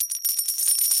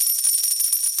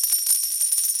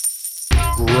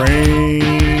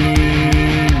Grainmaker.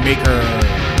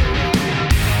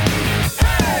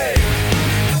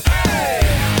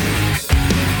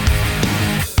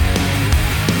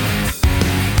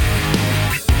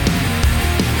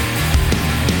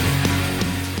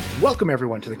 Welcome,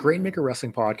 everyone, to the Grainmaker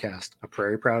Wresting Podcast, a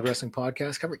Prairie Proud wrestling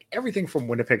podcast covering everything from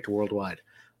Winnipeg to worldwide.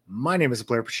 My name is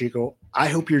Blair Pacheco. I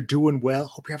hope you're doing well.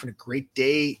 Hope you're having a great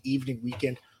day, evening,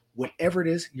 weekend, whatever it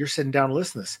is you're sitting down to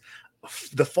listen to this.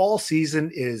 The fall season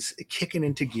is kicking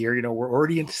into gear. You know, we're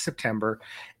already into September,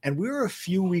 and we're a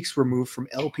few weeks removed from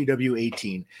LPW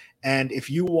 18. And if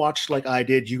you watched like I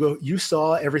did, you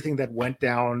saw everything that went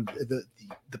down, the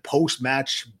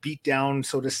post-match beatdown,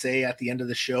 so to say, at the end of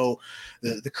the show,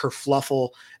 the kerfluffle.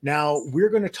 Now, we're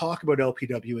going to talk about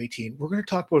LPW 18. We're going to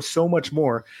talk about so much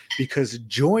more, because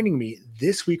joining me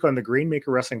this week on the Grainmaker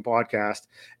Wrestling Podcast,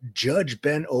 Judge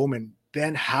Ben Oomen.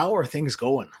 Ben, how are things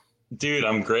going? Dude,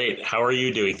 I'm great. How are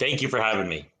you doing? Thank you for having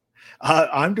me.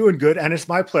 I'm doing good, and it's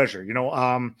my pleasure. You know,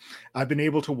 I've been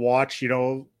able to watch,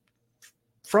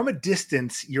 from a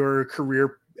distance, your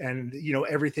career and,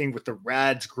 everything with the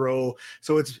RADZ grow.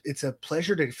 So it's a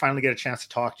pleasure to finally get a chance to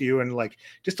talk to you and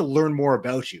just to learn more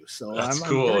about you. So that's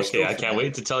cool. Okay, I can't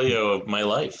wait to tell you my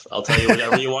life. I'll tell you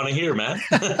whatever you want to hear, man.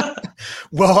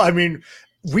 Well, I mean,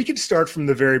 we could start from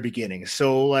the very beginning.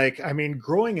 So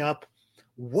growing up,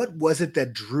 what was it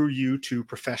that drew you to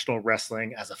professional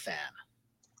wrestling as a fan?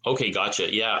 Okay,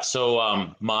 gotcha. Yeah.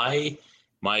 So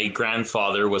my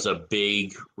grandfather was a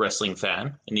big wrestling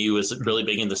fan, and he was really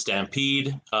big into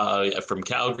Stampede from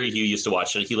Calgary. He used to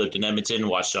watch it. He lived in Edmonton,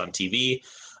 watched it on TV.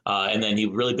 And then he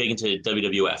was really big into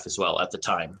WWF as well at the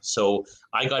time. So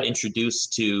I got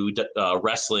introduced to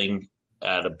wrestling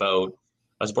at I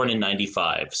was born in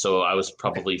 95, so I was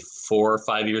probably 4 or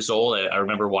 5 years old. I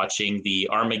remember watching the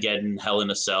Armageddon Hell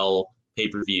in a Cell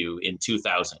pay-per-view in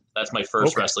 2000. That's my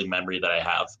first wrestling memory that I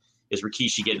have, is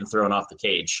Rikishi getting thrown off the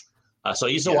cage. So I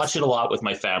used to watch it a lot with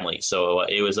my family. So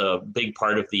it was a big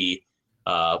part of the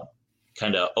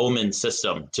kind of Omen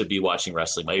system to be watching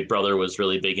wrestling. My brother was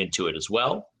really big into it as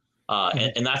well.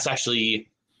 And that's actually...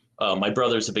 my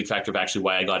brother's a big factor of actually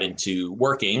why I got into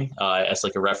working as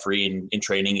a referee in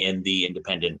training in the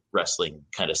independent wrestling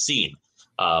kind of scene.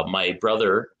 My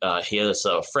brother, he has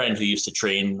a friend who used to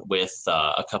train with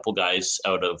a couple guys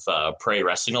out of Foray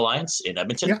Wrestling Alliance in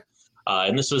Edmonton. Yeah.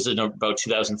 And this was in about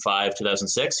 2005,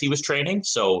 2006. He was training.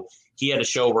 So he had a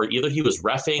show where either he was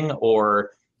reffing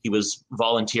or he was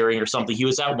volunteering or something. He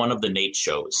was at one of the Nate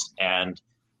shows. And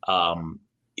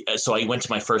so I went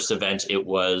to my first event. It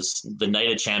was the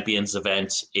Night of Champions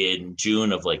event in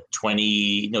June of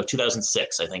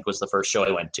 2006, I think was the first show I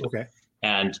went to. Okay.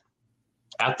 And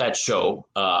at that show,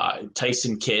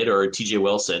 Tyson Kidd or TJ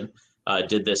Wilson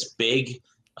did this big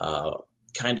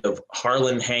kind of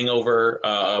Harlan hangover,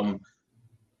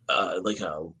 like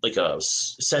a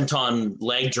senton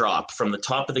leg drop from the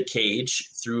top of the cage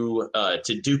through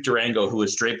to Duke Durango, who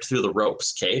was draped through the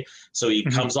ropes. Okay. So he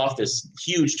comes off this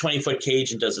huge 20-foot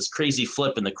cage and does this crazy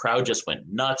flip, and the crowd just went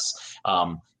nuts.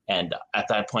 And at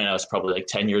that point I was probably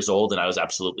 10 years old, and I was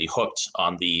absolutely hooked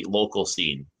on the local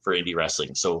scene for indie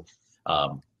wrestling. So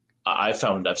I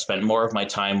found I've spent more of my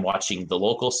time watching the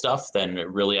local stuff than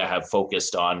really I have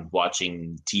focused on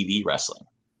watching TV wrestling.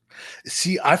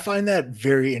 See, I find that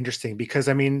very interesting, because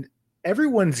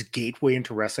everyone's gateway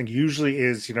into wrestling usually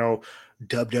is,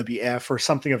 WWF or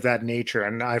something of that nature.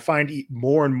 And I find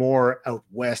more and more out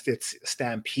west, it's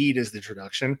Stampede is the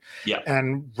introduction. Yeah.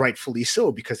 And rightfully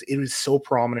so, because it is so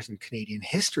prominent in Canadian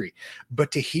history.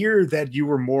 But to hear that you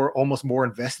were almost more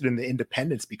invested in the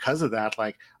independents because of that,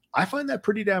 I find that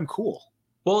pretty damn cool.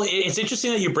 Well, it's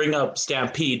interesting that you bring up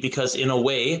Stampede, because in a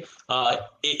way,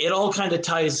 it all kind of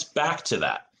ties back to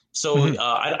that. So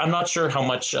I'm not sure how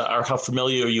much or how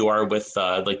familiar you are with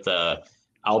the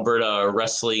Alberta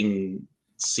wrestling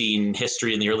scene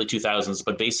history in the early 2000s,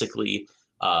 but basically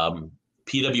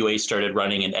PWA started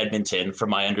running in Edmonton,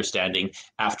 from my understanding,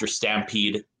 after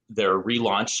Stampede, their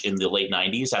relaunch in the late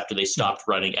 90s, after they stopped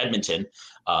running Edmonton.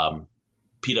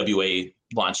 PWA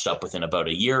launched up within about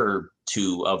a year or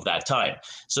two of that time.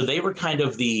 So they were kind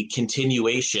of the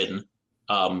continuation,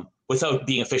 without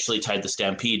being officially tied to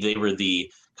Stampede. They were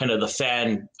the kind of the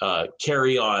fan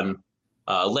carry-on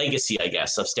legacy, I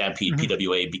guess, of Stampede.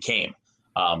 PWA became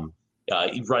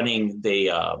running. They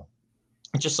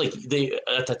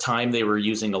at the time they were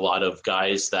using a lot of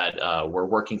guys that were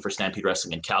working for Stampede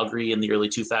Wrestling in Calgary in the early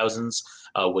 2000s,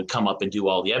 would come up and do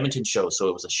all the Edmonton shows. So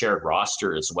it was a shared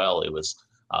roster as well. It was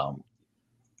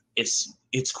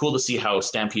it's cool to see how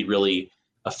Stampede really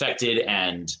affected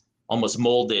and almost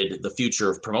molded the future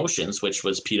of promotions, which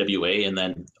was PWA. And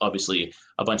then obviously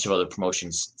a bunch of other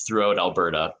promotions throughout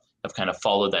Alberta have kind of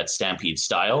followed that Stampede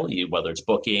style, whether it's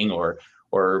booking or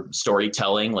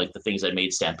storytelling, like the things that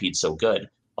made Stampede so good.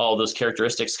 All those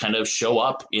characteristics kind of show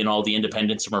up in all the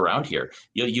independents from around here.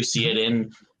 You see it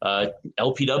in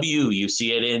LPW, you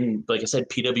see it in, like I said,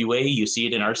 PWA, you see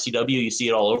it in RCW, you see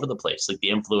it all over the place. Like the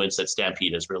influence that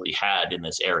Stampede has really had in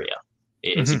this area.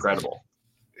 It's incredible.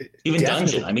 Even Definitely.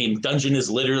 Dungeon. I mean, Dungeon is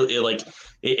literally like,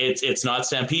 it's not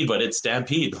Stampede, but it's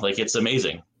Stampede. Like, it's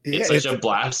amazing. Yeah, it's such a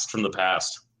blast from the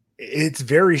past. It's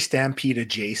very Stampede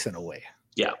adjacent away.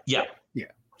 Yeah.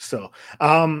 So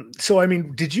I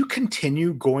mean, did you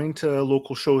continue going to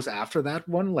local shows after that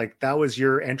one? Like that was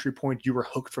your entry point. You were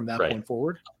hooked from that point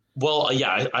forward? Well,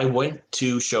 yeah, I went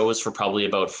to shows for probably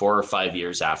about 4 or 5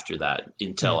 years after that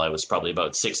until I was probably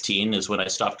about 16 is when I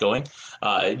stopped going.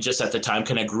 Just at the time,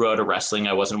 kind of grew out of wrestling.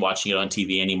 I wasn't watching it on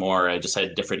TV anymore. I just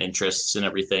had different interests and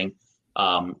everything.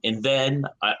 And then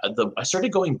I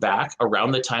started going back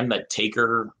around the time that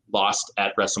Taker lost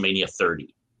at WrestleMania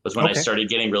 30. Was when I started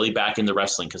getting really back into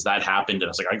wrestling because that happened and I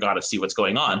was like, I got to see what's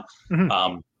going on.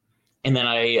 And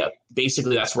then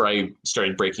basically that's where I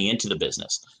started breaking into the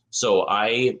business. So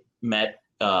I met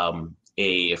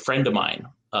a friend of mine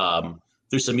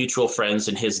through some mutual friends,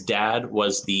 and his dad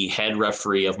was the head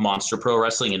referee of Monster Pro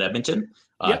Wrestling in Edmonton,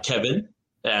 Kevin.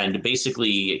 And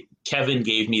basically Kevin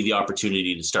gave me the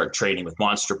opportunity to start training with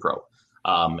Monster Pro.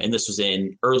 And this was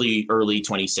in early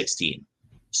 2016.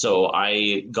 So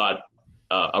I got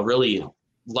a really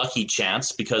lucky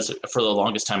chance because for the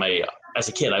longest time, as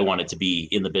a kid, I wanted to be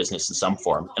in the business in some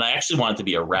form. And I actually wanted to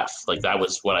be a ref. Like that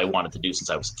was what I wanted to do since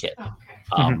I was a kid.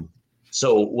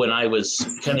 So when I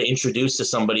was kind of introduced to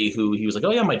somebody who he was like,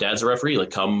 oh yeah, my dad's a referee,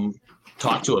 like come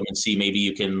talk to him and see, maybe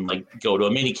you can like go to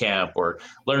a mini camp or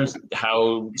learn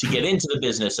how to get into the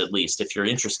business, at least if you're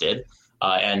interested.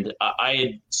 And I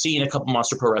had seen a couple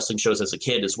Monster Pro Wrestling shows as a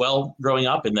kid as well growing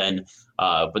up. And then,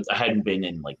 but I hadn't been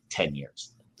in like 10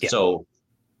 years. Yeah. So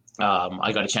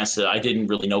I got a chance I didn't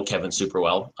really know Kevin super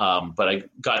well, but I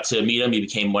got to meet him. He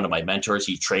became one of my mentors.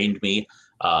 He trained me.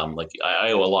 Like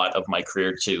I owe a lot of my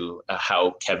career to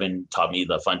how Kevin taught me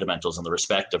the fundamentals and the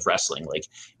respect of wrestling, like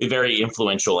very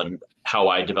influential in how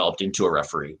I developed into a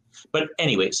referee. But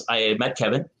anyways, I met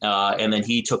Kevin and then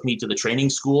he took me to the training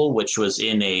school, which was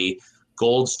in a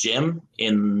Gold's Gym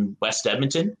in West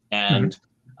Edmonton. And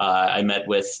I met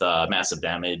with Massive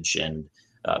Damage and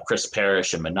Chris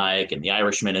Parrish and Maniac and the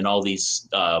Irishman and all these,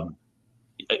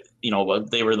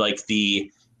 they were like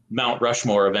the Mount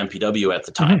Rushmore of MPW at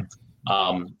the time.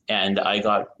 And I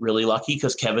got really lucky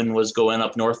because Kevin was going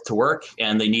up north to work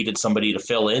and they needed somebody to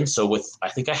fill in. So I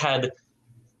think I had,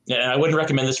 and I wouldn't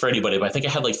recommend this for anybody, but I think I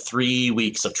had like 3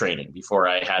 weeks of training before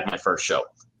I had my first show.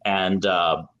 And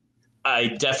I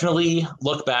definitely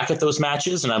look back at those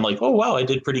matches and I'm like, oh, wow, I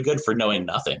did pretty good for knowing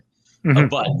nothing.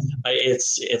 But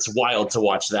it's wild to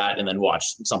watch that and then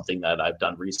watch something that I've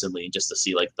done recently just to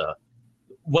see like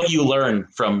what you learn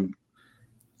from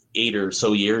 8 or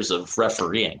so years of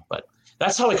refereeing. But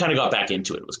that's how I kind of got back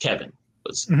into it. Was Kevin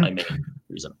was my main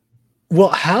reason. Well,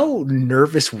 how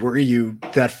nervous were you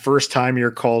that first time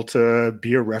you're called to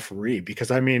be a referee?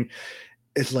 Because I mean,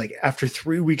 it's like after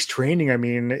 3 weeks training, I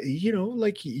mean,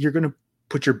 like you're going to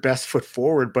put your best foot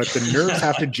forward, but the nerves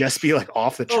have to just be like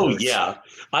off the charts. Oh yeah.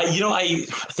 I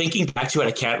thinking back to it,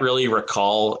 I can't really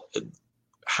recall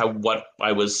what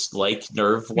I was like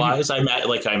nerve wise. I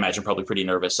imagine probably pretty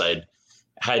nervous. I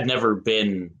had never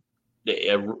been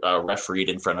refereed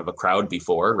in front of a crowd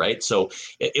before. Right. So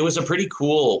it was a pretty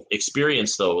cool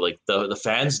experience though. Like the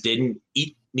fans didn't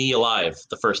eat me alive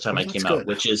the first time I came out,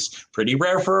 which is pretty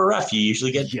rare for a ref. You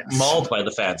usually get mauled by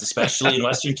the fans, especially in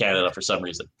Western Canada for some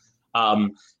reason.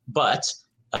 But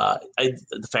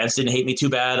the fans didn't hate me too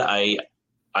bad.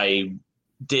 I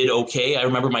did okay. I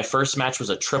remember my first match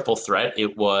was a triple threat.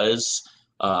 It was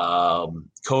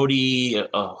Cody,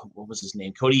 what was his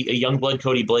name? Cody, a Youngblood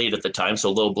Cody Blade at the time,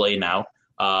 so Lil Blade now.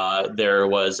 There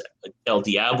was El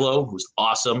Diablo, who's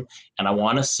awesome, and I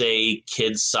want to say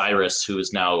Kid Cyrus, who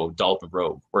is now Dalton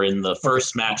Rogue. Were in the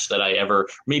first match that I ever.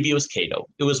 Maybe it was Kato.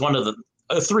 It was one of the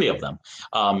 3 of them,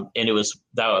 and it was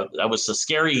that was a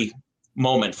scary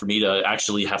moment for me to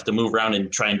actually have to move around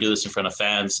and try and do this in front of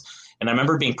fans. And I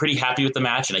remember being pretty happy with the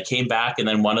match, and I came back, and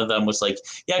then one of them was like,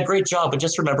 "Yeah, great job, but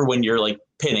just remember when you're like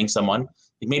pinning someone,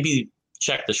 maybe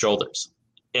check the shoulders."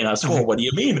 And I was like, "Oh, what do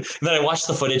you mean?" And then I watched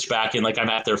the footage back, and like I'm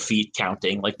at their feet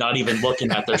counting, like not even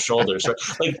looking at their shoulders.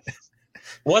 Like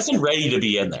wasn't ready to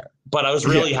be in there, but I was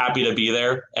really happy to be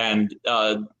there. And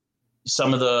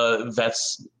some of the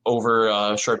vets over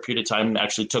a short period of time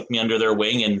actually took me under their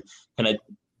wing and kind of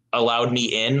allowed me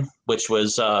in, which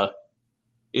was a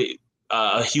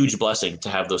huge blessing to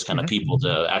have those kind of people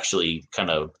to actually kind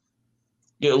of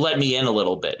let me in a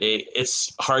little bit.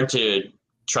 It's hard to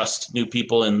trust new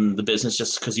people in the business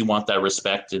just because you want that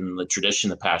respect and the tradition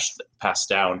to pass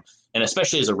down. And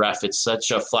especially as a ref, it's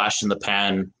such a flash in the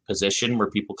pan position where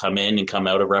people come in and come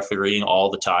out of refereeing all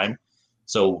the time.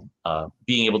 So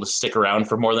being able to stick around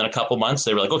for more than a couple months,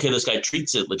 they were like, okay, this guy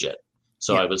treats it legit.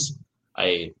 So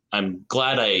I'm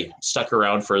glad I stuck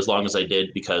around for as long as I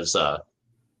did, because some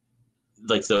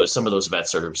of those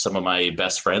vets are some of my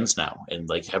best friends now, and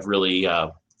like have really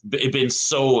been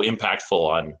so impactful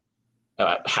on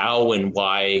how and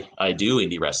why I do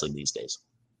indie wrestling these days.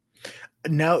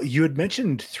 Now, you had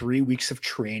mentioned 3 weeks of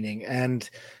training, and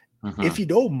if you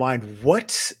don't mind,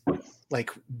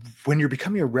 when you're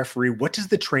becoming a referee, what does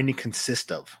the training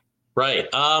consist of? Right.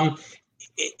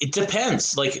 It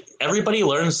depends. Like, everybody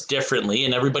learns differently,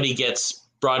 and everybody gets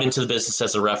brought into the business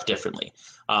as a ref differently.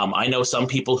 I know some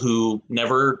people who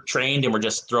never trained and were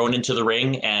just thrown into the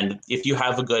ring. And if you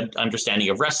have a good understanding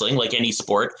of wrestling, like any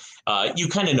sport, you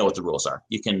kind of know what the rules are.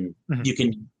 You can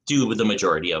do the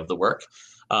majority of the work.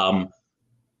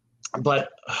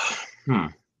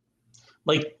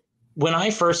 Like when I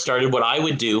first started, what I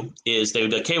would do is they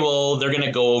would be like, okay, well, they're going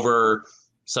to go over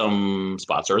some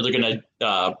spots, or they're going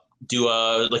to do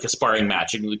a sparring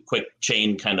match, a quick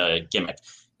chain kind of gimmick.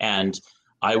 And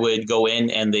I would go in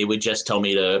and they would just tell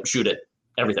me to shoot it,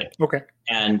 everything. Okay.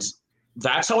 And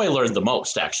that's how I learned the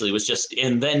most, actually, was just,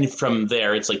 and then from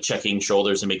there, it's like checking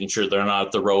shoulders and making sure they're not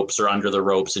at the ropes or under the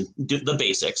ropes and do the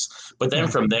basics. But then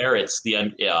from there, it's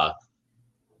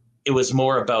it was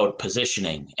more about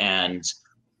positioning and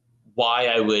why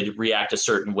I would react a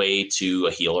certain way to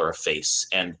a heel or a face,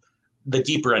 and the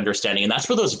deeper understanding. And that's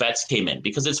where those vets came in,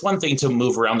 because it's one thing to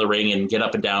move around the ring and get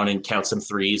up and down and count some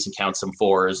threes and count some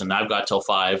fours. And I've got till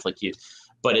 5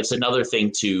 but it's another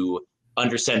thing to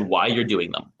understand why you're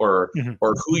doing them, or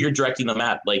who you're directing them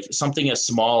at. Like something as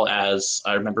small as,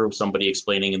 I remember somebody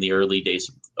explaining in the early days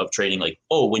of training, like,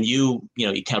 oh, when you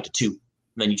count to 2, and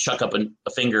then you chuck up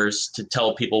fingers to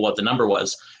tell people what the number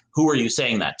was. Who are you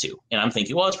saying that to? And I'm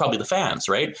thinking, well, it's probably the fans,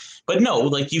 right? But no,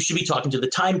 like, you should be talking to the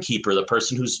timekeeper, the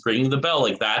person who's ringing the bell.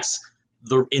 Like, that's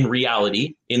in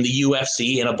reality, in the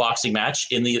UFC, in a boxing match,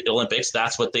 in the Olympics,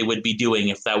 that's what they would be doing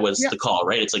if that was the call,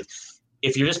 right? It's like,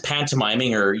 if you're just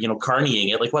pantomiming or,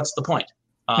 carnying it, like, what's the point?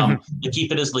 To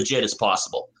keep it as legit as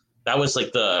possible. That was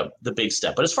like the big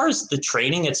step. But as far as the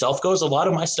training itself goes, a lot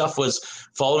of my stuff was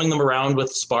following them around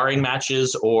with sparring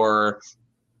matches, or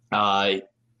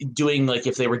doing, like,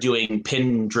 if they were doing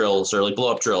pin drills or like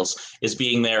blow up drills, is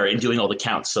being there and doing all the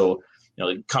counts. So,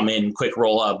 come in, quick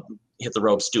roll up, hit the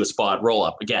ropes, do a spot, roll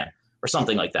up again, or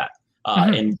something like that.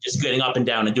 And just getting up and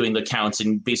down and doing the counts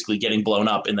and basically getting blown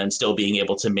up, and then still being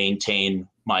able to maintain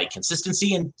my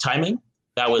consistency and timing.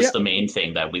 That was the main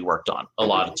thing that we worked on a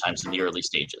lot of times in the early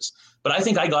stages. But I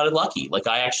think I got it lucky. Like,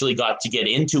 I actually got to get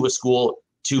into a school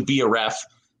to be a ref.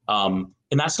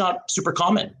 And that's not super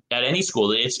common at any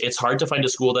school. It's hard to find a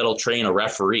school that'll train a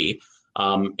referee.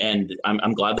 And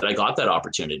I'm glad that I got that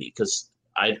opportunity, because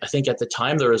I think at the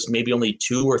time there was maybe only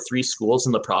 2 or 3 schools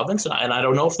in the province. And I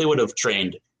don't know if they would have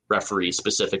trained referees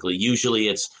specifically. Usually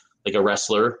it's like a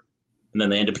wrestler, and then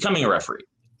they end up becoming a referee.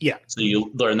 Yeah. So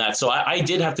you learn that. So I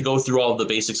did have to go through all of the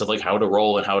basics of like how to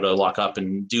roll and how to lock up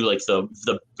and do like the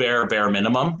bare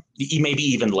minimum, maybe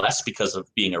even less because of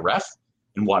being a ref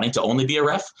and wanting to only be a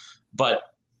ref. But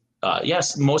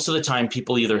yes, most of the time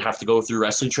people either have to go through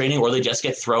wrestling training or they just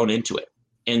get thrown into it.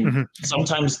 And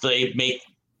sometimes they make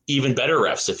even better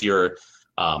refs if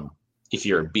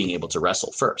you're being able to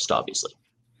wrestle first, obviously.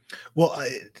 Well,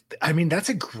 I mean, that's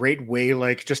a great way,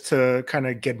 like, just to kind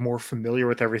of get more familiar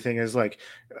with everything, is like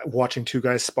watching 2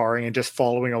 guys sparring and just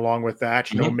following along with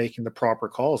that, making the proper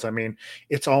calls. I mean,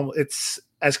 it's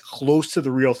as close to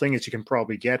the real thing as you can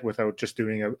probably get without just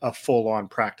doing a full on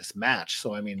practice match.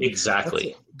 So, I mean,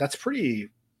 exactly. That's pretty,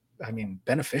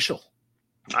 beneficial.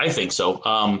 I think so.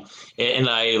 And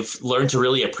I've learned to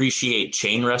really appreciate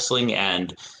chain wrestling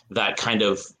and that kind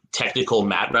of technical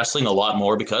mat wrestling a lot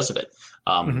more because of it.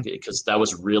 Because that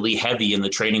was really heavy in the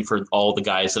training for all the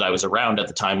guys that I was around at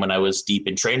the time when I was deep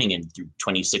in training in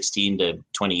 2016 to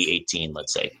 2018,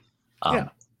 let's say.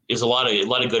 It was a lot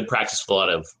of good practice with a lot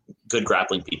of good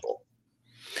grappling people.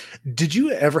 Did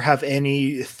you ever have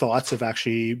any thoughts of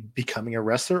actually becoming a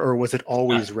wrestler, or was it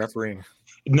always refereeing?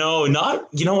 No, not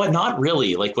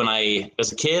really. Like, when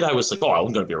as a kid, I was like, oh,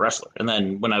 I'm going to be a wrestler. And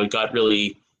then when I got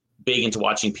really big into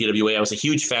watching PWA, I was a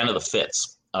huge fan of the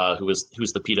Fitz. Who's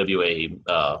the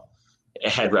PWA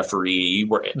head referee,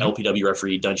 LPW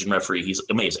referee, dungeon referee. He's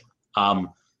amazing.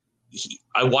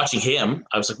 I watching him,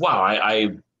 I was like, wow,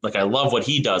 I love what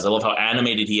he does. I love how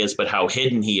animated he is, but how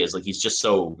hidden he is. Like, he's just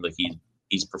so, like,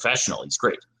 he's professional. He's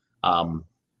great.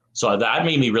 So that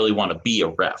made me really want to be a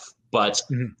ref. But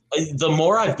the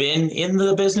more I've been in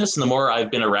the business and the more I've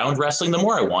been around wrestling, the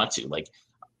more I want to. Like,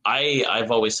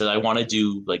 I've always said I want to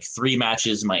do like 3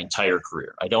 matches my entire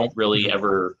career. I don't really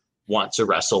ever want to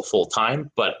wrestle full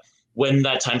time, but when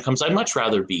that time comes, I'd much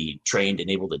rather be trained and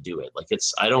able to do it. Like,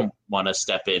 I don't want to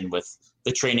step in with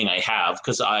the training I have,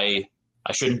 because I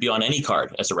shouldn't be on any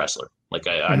card as a wrestler. Like,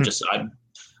 I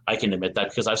can admit that,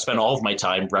 because I've spent all of my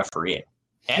time refereeing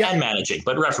and managing,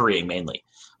 but refereeing mainly.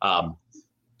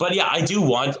 But yeah, I do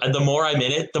want, the more I'm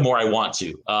in it, the more I want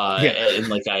to. And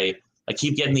like, I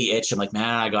keep getting the itch. I'm like,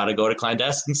 man, I got to go to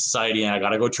clandestine society and I got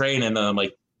to go train. And then I'm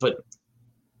like, but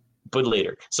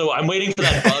later. So I'm waiting for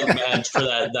that bug, man, for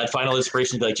that final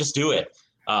inspiration to be like, just do it.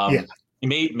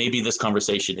 Maybe this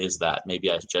conversation is that.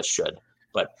 Maybe I just should.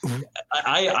 But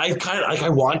I kind of like, I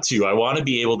want to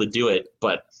be able to do it,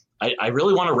 but I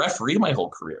really want to referee my whole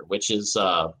career, which is,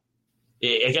 I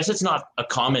guess it's not a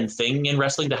common thing in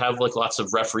wrestling to have like lots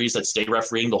of referees that stay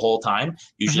refereeing the whole time.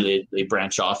 Usually they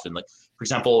branch off, and like, for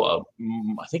example,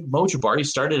 I think Mo Jabari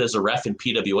started as a ref in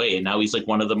PWA, and now he's like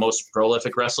one of the most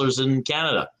prolific wrestlers in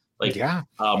Canada. Like, a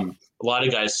lot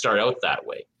of guys start out that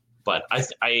way, but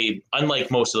I unlike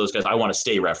most of those guys, I want to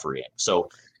stay refereeing. So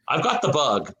I've got the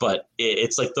bug, but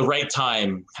it's like the right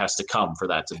time has to come for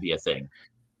that to be a thing.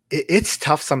 It's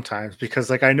tough sometimes,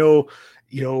 because like, I know,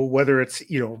 whether it's,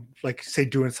 like, say,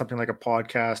 doing something like a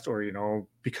podcast or,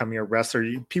 becoming a wrestler,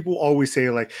 people always say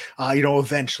like,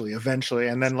 eventually.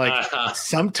 And then like,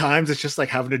 sometimes it's just like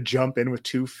having to jump in with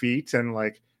 2 feet and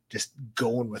like just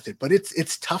going with it. But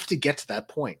it's tough to get to that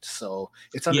point. So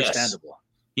it's understandable.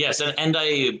 Yes. And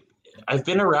I've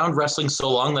been around wrestling so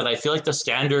long that I feel like the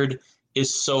standard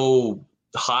is so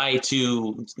high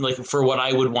to, like, for what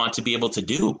I would want to be able to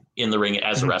do in the ring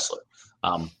as a wrestler.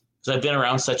 So I've been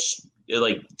around such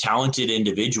like talented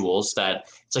individuals that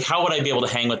it's like, how would I be able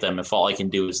to hang with them if all I can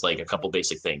do is like a couple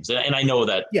basic things? And I know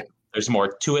that there's more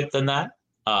to it than that.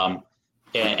 And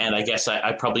I guess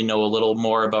I probably know a little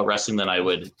more about wrestling than I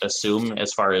would assume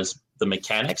as far as the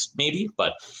mechanics, maybe.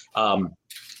 But I'm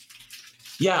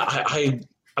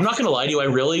not going to lie to you. I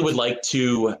really would like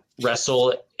to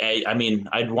wrestle. I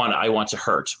want to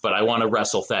hurt, but I want to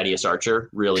wrestle Thaddeus Archer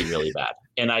really, really bad.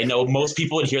 And I know most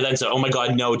people would hear that and say, oh my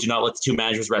God, no, do not let the 2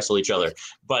 managers wrestle each other.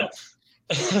 But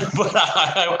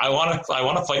I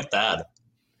want to fight Thad.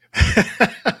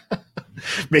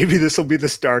 Maybe this will be the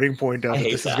starting point of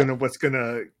it. This is what's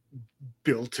gonna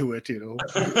build to it.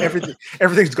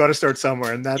 Everything's got to start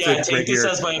somewhere, and that's it. Take this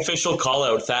as my official call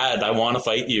out, Thad. I want to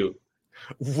fight you.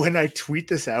 When I tweet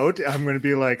this out, I'm going to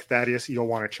be like, Thaddeus, you'll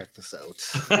want to check this out,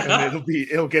 and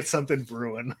it'll get something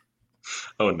brewing.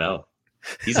 Oh no,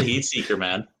 he's a heat seeker,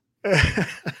 man.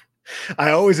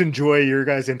 I always enjoy your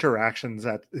guys' interactions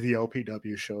at the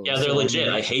LPW shows. Yeah, they're legit.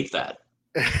 I hate that.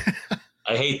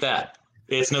 I hate that.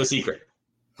 It's no secret.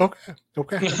 Okay.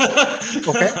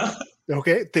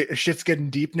 The shit's getting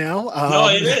deep now. No,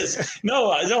 it is.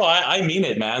 No, I mean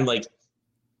it, man. Like,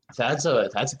 that's a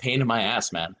pain in my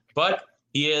ass, man. But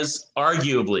he is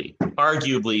arguably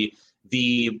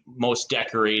the most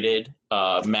decorated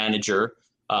manager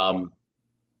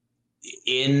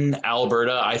in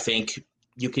Alberta. I think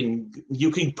you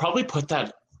can probably put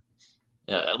that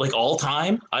like all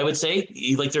time, I would say.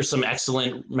 Like, there's some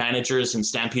excellent managers in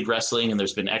Stampede Wrestling, and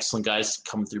there's been excellent guys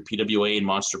come through PWA and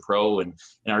Monster Pro and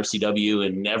RCW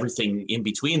and everything in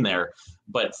between there.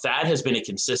 But Thad has been a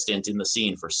consistent in the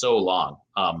scene for so long.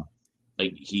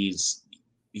 Like, he's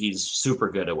super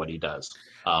good at what he does.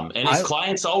 And his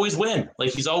clients always win.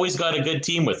 Like, he's always got a good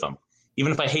team with him.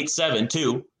 Even if I hate 7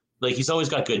 too, like, he's always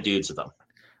got good dudes with him.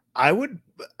 I would,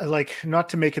 like, not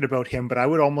to make it about him, but I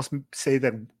would almost say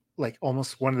that, like,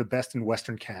 almost one of the best in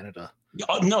Western Canada.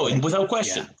 No, without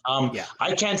question.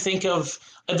 I can't think of,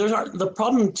 the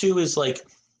problem too is, like,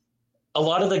 a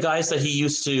lot of the guys that he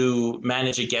used to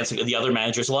manage against, the other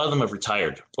managers, a lot of them have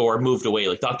retired or moved away.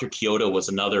 Like, Dr. Kyoto was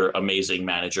another amazing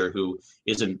manager who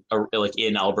isn't like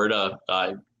in Alberta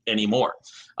anymore.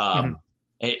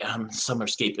 Some are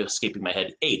escaping my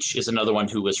head. H is another one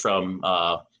who was from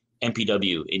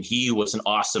MPW, and he was an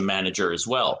awesome manager as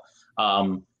well.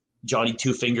 Johnny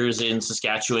Two Fingers in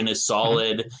Saskatchewan is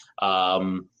solid.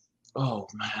 Oh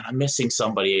man, I'm missing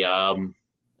somebody. I'm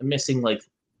missing like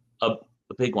a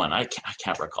big one. I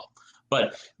can't recall.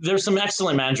 But there's some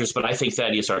excellent managers, but I think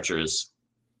Thaddeus Archer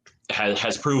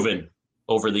has proven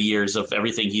over the years of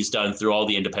everything he's done through all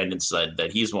the independents that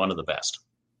he's one of the best.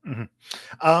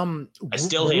 I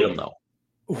still hate him though.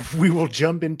 we will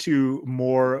jump into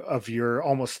more of your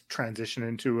almost transition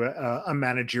into a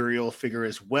managerial figure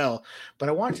as well. But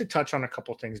I wanted to touch on a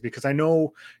couple things because I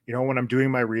know, when I'm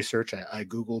doing my research, I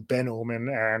Google Ben Oomen,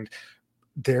 and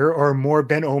there are more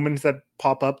Ben Oomens that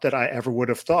pop up that I ever would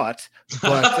have thought.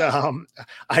 But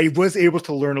I was able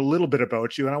to learn a little bit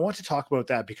about you. And I want to talk about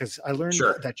that because I learned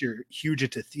that you're huge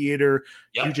into theater,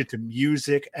 huge into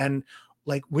music. And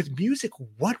like with music,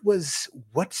 what's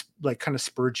like kind of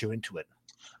spurred you into it?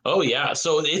 Oh yeah,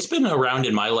 so it's been around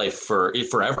in my life for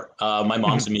forever. My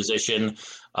mom's a musician.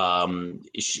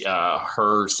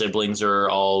 Her siblings are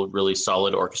all really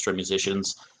solid orchestra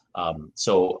musicians.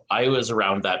 So I was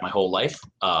around that my whole life.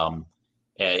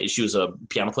 She was a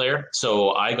piano player,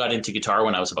 so I got into guitar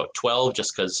when I was about 12,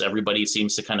 just because everybody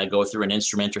seems to kind of go through an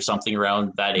instrument or something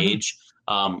around that age.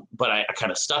 But I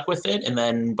kind of stuck with it, and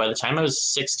then by the time I was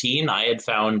 16, I had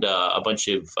found a bunch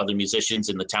of other musicians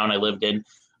in the town I lived in.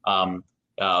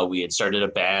 We had started a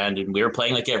band, and we were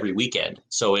playing like every weekend.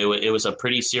 So it was a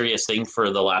pretty serious thing for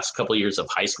the last couple of years of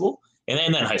high school.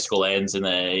 And then high school ends, and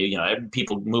then,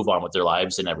 people move on with their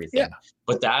lives and everything. Yeah.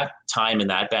 But that time in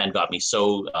that band got me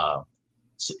so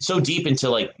deep into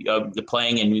like the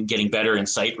playing and getting better in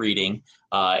sight reading.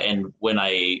 And when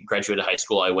I graduated high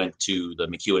school, I went to the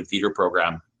McEwen Theater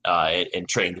program and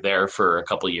trained there for a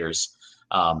couple of years.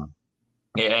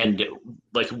 And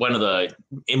like one of the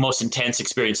most intense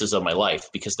experiences of my life,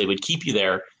 because they would keep you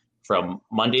there from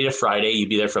Monday to Friday. You'd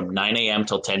be there from 9 a.m.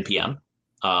 till 10 p.m.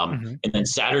 And then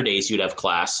Saturdays you'd have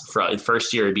class. For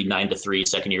first year it'd be 9 to 3.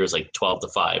 Second year is like 12 to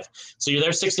 5. So you're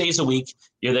there 6 days a week.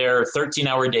 You're there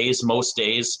 13-hour days most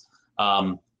days.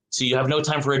 So you have no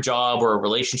time for a job or a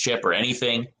relationship or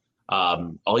anything.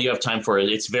 All you have time for,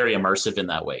 it's very immersive in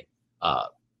that way.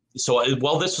 So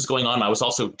while this was going on, I was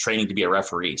also training to be a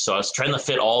referee. So I was trying to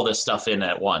fit all this stuff in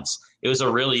at once. It was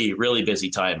a really, really busy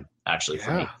time actually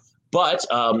for me. But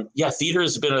theater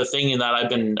has been a thing in that I've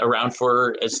been around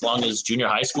for as long as junior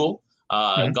high school.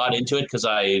 Got into it because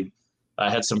I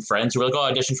had some friends who were like, "Oh,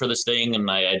 audition for this thing," and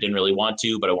I didn't really want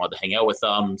to, but I wanted to hang out with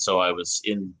them. So I was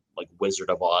in like Wizard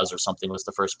of Oz or something was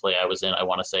the first play I was in. I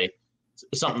want to say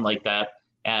something like that.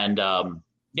 And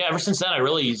ever since then, I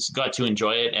really got to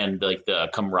enjoy it, and like the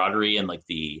camaraderie and like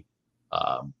the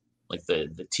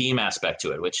team aspect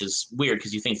to it, which is weird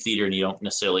because you think theater and you don't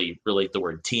necessarily relate the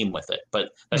word team with it,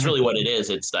 but that's really what it is.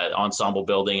 It's that ensemble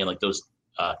building and like those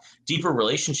deeper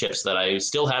relationships that I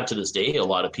still have to this day. A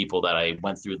lot of people that I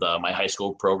went through my high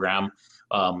school program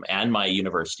and my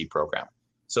university program.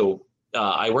 So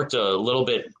I worked a little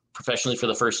bit professionally for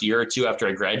the first year or two after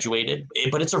I graduated,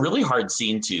 but it's a really hard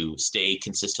scene to stay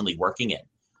consistently working in.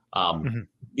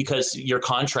 Because your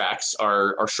contracts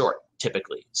are short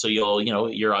typically. So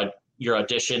your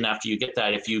audition, after you get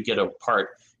that, if you get a part,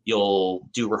 you'll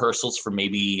do rehearsals for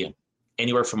maybe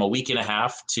anywhere from a week and a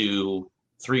half to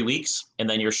 3 weeks. And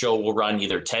then your show will run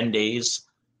either 10 days,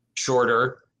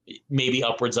 shorter, maybe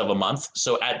upwards of a month.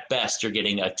 So at best, you're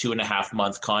getting a 2.5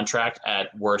 month contract.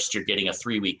 At worst, you're getting a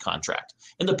 3-week contract.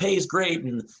 And the pay is great.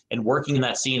 And working in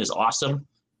that scene is awesome.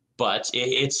 But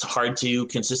it's hard to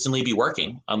consistently be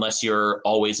working unless you're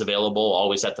always available,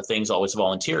 always at the things, always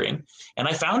volunteering. And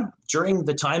I found during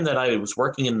the time that I was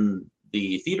working in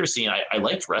the theater scene, I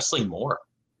liked wrestling more.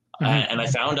 And I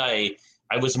found I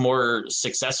was more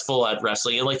successful at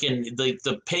wrestling. And like in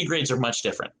the pay grades are much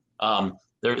different.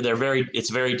 It's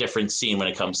a very different scene when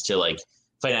it comes to like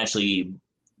financially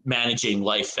managing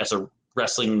life as a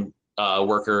wrestling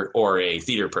worker or a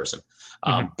theater person.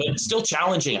 But it's still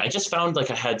challenging. I just found like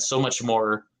I had so much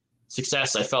more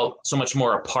success. I felt so much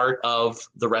more a part of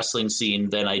the wrestling scene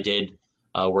than I did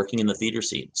working in the theater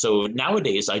scene. So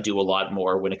nowadays I do a lot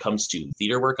more when it comes to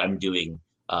theater work. I'm doing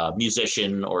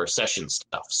musician or session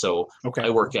stuff. So I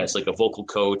work as like a vocal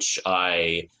coach.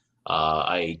 I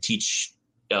teach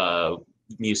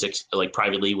music like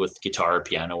privately with guitar,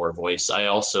 piano, or voice. I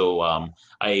also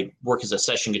I work as a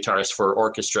session guitarist for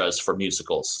orchestras for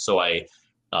musicals.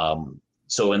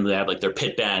 So when they have like their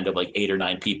pit band of like 8 or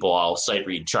 9 people, I'll sight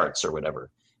read charts or whatever.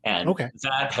 And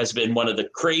that has been one of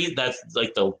that's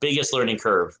like the biggest learning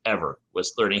curve ever,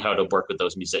 was learning how to work with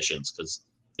those musicians, because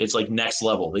it's like next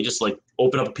level. They just like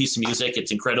open up a piece of music.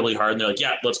 It's incredibly hard. And they're like,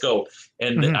 yeah, let's go.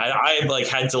 And I like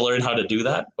had to learn how to do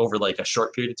that over like a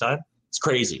short period of time. It's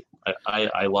crazy.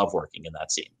 I love working in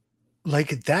that scene.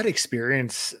 Like that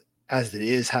experience as it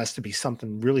is has to be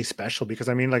something really special, because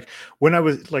I mean, like when I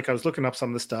was looking up some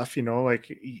of the stuff, you know,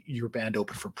 like your band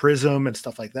opened for Prism and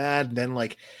stuff like that, and then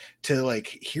like to like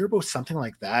hear about something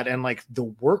like that, and like the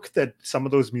work that some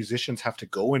of those musicians have to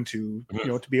go into, you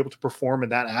know, to be able to perform in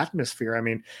that atmosphere. I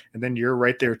mean, and then you're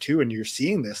right there too, and you're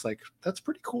seeing this, like that's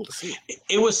pretty cool to see.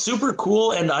 It was super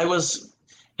cool, and I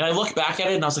look back at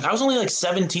it and I was like, I was only like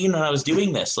 17 when I was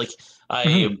doing this. Like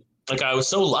I was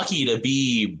so lucky to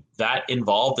be that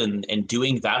involved in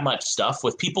doing that much stuff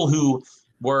with people who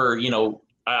were, you know,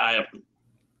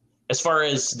 as far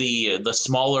as the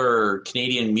smaller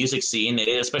Canadian music scene,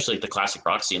 especially like the classic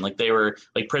rock scene, like they were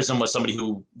like Prism was somebody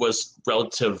who was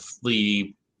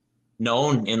relatively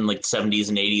known in like the 70s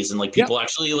and 80s, and like people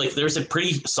actually like there's a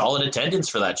pretty solid attendance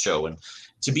for that show, and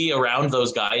to be around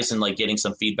those guys and like getting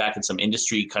some feedback and some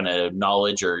industry kind of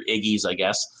knowledge or iggies, I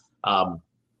guess.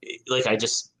 Like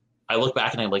I look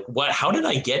back and I'm like, how did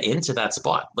I get into that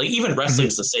spot? Like even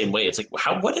wrestling's the same way. It's like,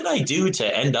 what did I do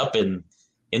to end up in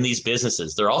these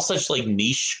businesses? They're all such like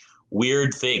niche,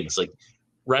 weird things, like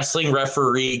wrestling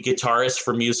referee, guitarist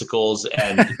for musicals,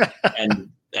 and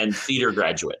and theater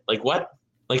graduate. Like what?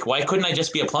 Like why couldn't I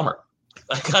just be a plumber?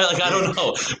 Like I don't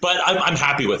know, but I'm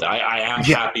happy with it. I am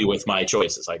happy with my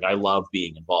choices. Like I love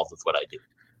being involved with what I do.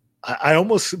 I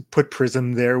almost put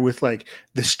Prism there with like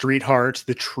the Street Hearts,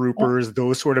 the Troopers,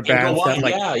 those sort of bands. That,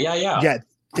 like, yeah.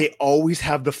 They always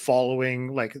have the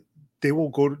following. Like they'll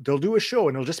do a show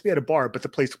and it'll just be at a bar, but the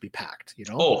place will be packed. You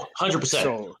know? Oh, 100%.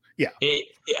 So yeah.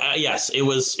 Yes, it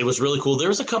was really cool. There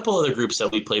was a couple other groups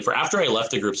that we played for. After I left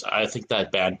the groups, I think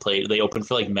that band they opened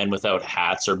for like Men Without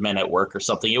Hats or Men at Work or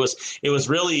something. It was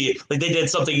really like they did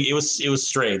something. It was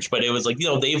strange, but it was like, you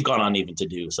know, they've gone on even to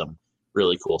do some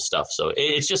really cool stuff. So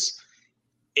I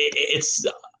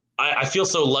feel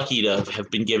so lucky to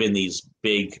have been given these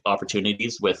big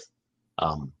opportunities with,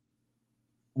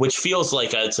 which feels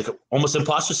like it's like almost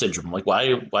imposter syndrome. Like why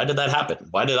did that happen?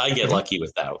 Why did I get lucky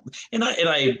with that? And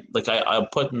I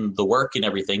put in the work and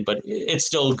everything, but it's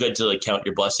still good to like count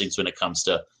your blessings when it comes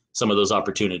to some of those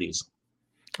opportunities.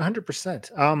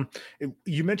 100%.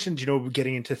 You mentioned, you know,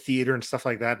 getting into theater and stuff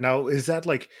like that. Now, is that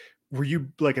like, were you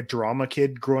like a drama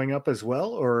kid growing up as well,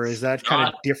 or is that kind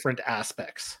of different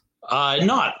aspects?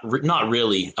 Not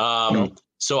really. No.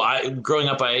 So growing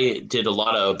up, I did a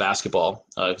lot of basketball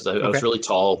because I was really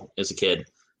tall as a kid.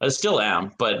 I still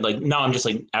am, but like now I'm just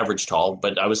like average tall.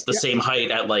 But I was the same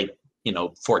height at like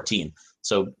 14.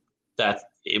 So that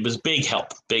it was big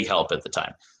help at the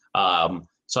time.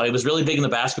 So I was really big in the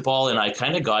basketball, and I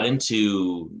kind of got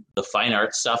into the fine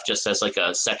arts stuff just as like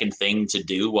a second thing to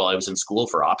do while I was in school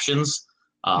for options.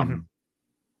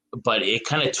 But it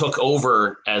kind of took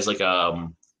over as like a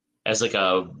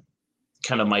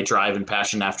kind of my drive and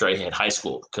passion after I hit high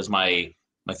school, because my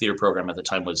theater program at the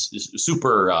time was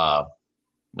super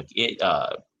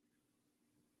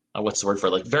what's the word for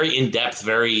it? Like very in depth,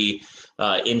 very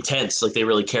intense. Like they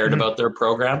really cared about their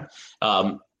program.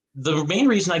 The main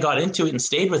reason I got into it and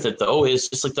stayed with it, though, is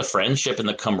just like the friendship and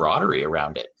the camaraderie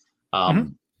around it.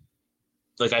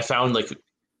 Like I found like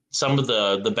some of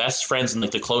the best friends and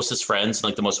like the closest friends and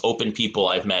like the most open people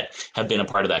I've met have been a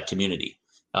part of that community.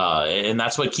 And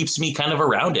that's what keeps me kind of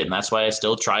around it. And that's why I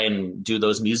still try and do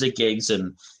those music gigs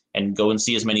and go and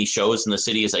see as many shows in the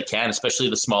city as I can, especially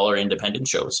the smaller independent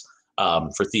shows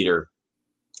for theater.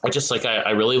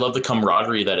 I really love the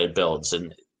camaraderie that it builds.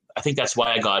 And I think that's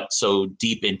why I got so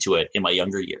deep into it in my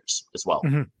younger years as well.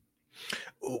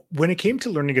 When it came to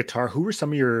learning guitar, who were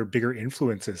some of your bigger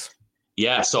influences?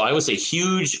 Yeah, so I was a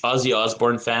huge Ozzy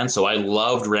Osbourne fan, so I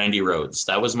loved Randy Rhoads.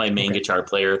 That was my main guitar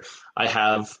player. I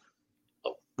have,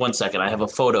 one second, I have a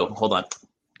photo. Hold on.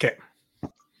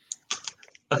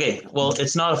 Okay, well,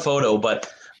 it's not a photo,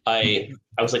 but I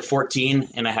was like 14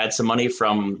 and I had some money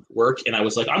from work, and I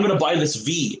was like, I'm going to buy this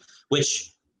V, which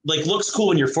like looks cool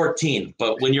when you're 14,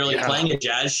 but when you're like playing a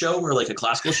jazz show or like a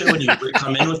classical show and you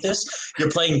come in with this, you're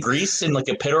playing Grease in like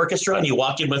a pit orchestra and you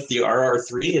walk in with the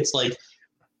RR3, it's like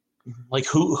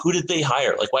who did they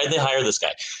hire? Like, why did they hire this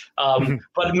guy?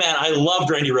 But man, I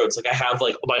loved Randy Rhoads. Like I have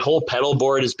like my whole pedal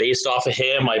board is based off of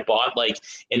him. I bought like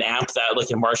an amp that like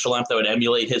a Marshall amp that would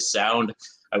emulate his sound.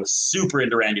 I was super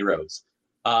into Randy Rhoads.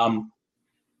 But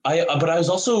I was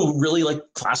also really like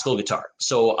classical guitar.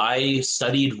 So I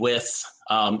studied with,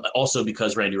 also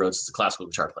because Randy Rhoads is a classical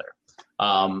guitar player.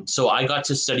 So I got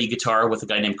to study guitar with a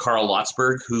guy named Carl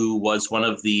Lotzberg, who was one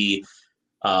of the,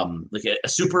 like a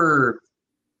super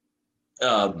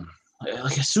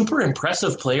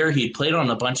impressive player. He played on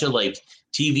a bunch of like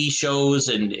TV shows,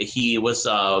 and he was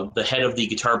the head of the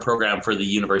guitar program for the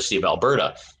University of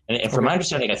Alberta. And from my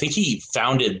understanding, I think he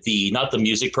founded not the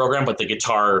music program, but the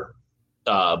guitar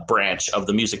branch of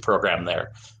the music program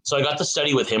there. So I got to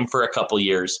study with him for a couple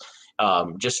years,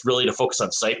 just really to focus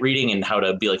on sight reading and how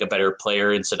to be like a better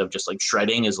player instead of just like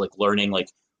shredding, is like learning like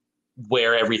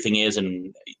where everything is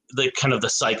and the kind of the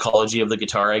psychology of the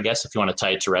guitar, I guess, if you want to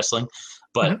tie it to wrestling.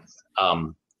 But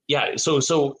yeah,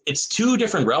 so it's two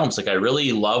different realms. Like I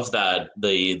really love that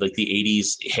the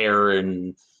 80s hair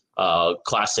and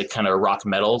classic kind of rock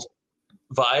metal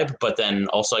vibe, but then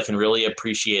also I can really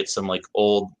appreciate some like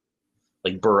old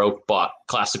like Baroque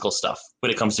classical stuff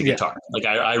when it comes to guitar. Like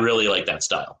I really like that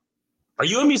style. Are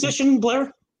you a musician,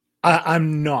 Blair?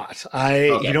 I'm not.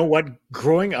 Okay. You know what?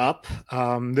 Growing up,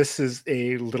 this is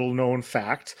a little known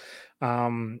fact.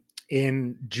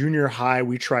 In junior high,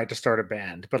 we tried to start a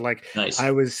band, but like nice.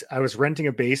 I was renting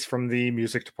a bass from the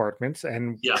music department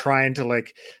and trying to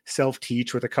like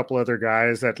self-teach with a couple other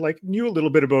guys that like knew a little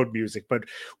bit about music, but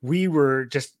we were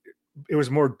just, it was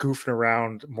more goofing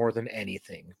around more than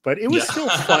anything, but it was still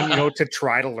fun, you know, to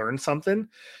try to learn something,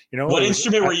 you know. What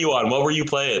instrument were you on? What were you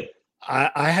playing?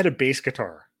 I had a bass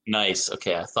guitar. Nice.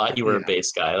 Okay. I thought you were a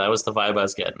bass guy. That was the vibe I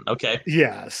was getting. Okay.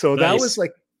 Yeah. So that was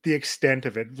like the extent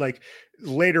of it. Like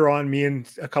later on, me and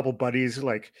a couple buddies,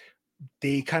 like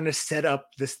they kind of set up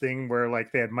this thing where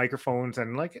like they had microphones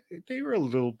and like they were a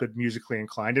little bit musically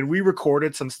inclined, and we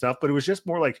recorded some stuff, but it was just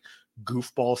more like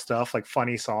goofball stuff, like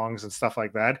funny songs and stuff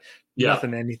like that.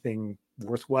 Nothing, anything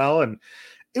worthwhile. And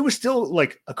it was still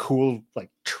like a cool,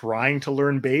 like trying to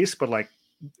learn bass, but like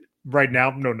right now,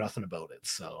 know nothing about it.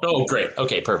 So great.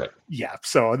 Okay, perfect. Yeah.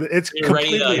 So it's you're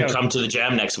ready to come to the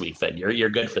jam next week. Then you're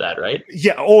good for that, right?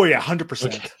 Yeah. Oh yeah,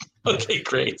 100%. Okay,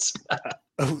 great.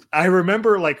 I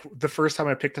remember like the first time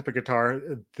I picked up a guitar,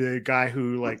 the guy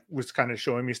who like was kind of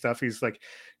showing me stuff, he's like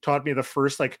taught me the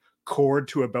first like chord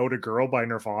to About a Girl by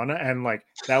Nirvana, and like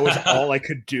that was all I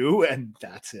could do, and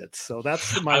that's it. So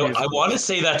that's my I want to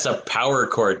say that's a power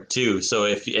chord too. So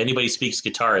if anybody speaks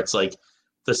guitar, it's like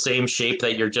the same shape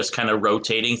that you're just kind of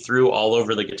rotating through all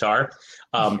over the guitar.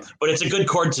 But it's a good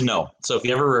chord to know. So if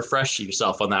you ever refresh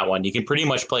yourself on that one, you can pretty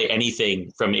much play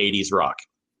anything from 80s rock.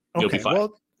 You'll be fine.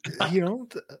 Well, you know,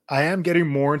 I am getting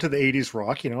more into the 80s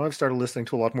rock. You know, I've started listening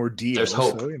to a lot more Dio. There's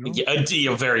hope. So, you know. Yeah,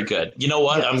 Dio, very good. You know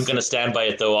what? Yes. I'm going to stand by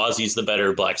it, though. Ozzy's the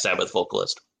better Black Sabbath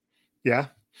vocalist. Yeah.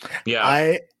 Yeah.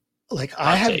 I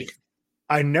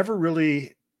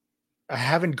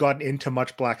haven't gotten into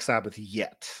much Black Sabbath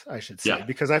yet, I should say,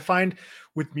 because I find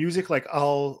with music, like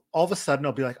all of a sudden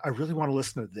I'll be like, I really want to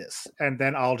listen to this. And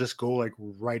then I'll just go like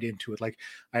right into it. Like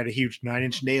I had a huge 9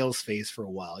 Inch Nails phase for a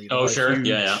while. You know, sure.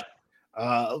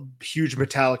 Huge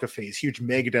Metallica phase, huge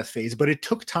Megadeth phase, but it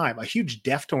took time. A huge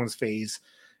Deftones phase,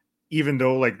 even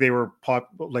though like they were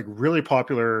really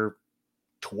popular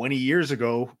 20 years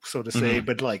ago, so to say,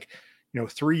 but like, you know,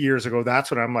 3 years ago,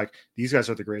 that's when I'm like, these guys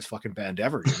are the greatest fucking band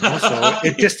ever. You know? So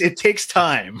it takes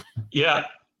time. Yeah,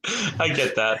 I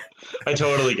get that. I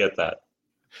totally get that.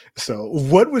 So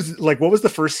what was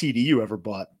the first CD you ever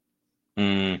bought?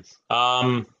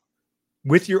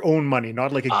 With your own money,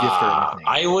 not like a gift or anything.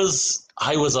 I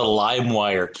was a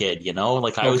LimeWire kid, you know,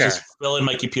 like I was just filling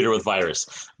my computer with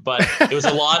virus, but it was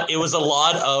a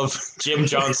lot of Jim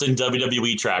Johnson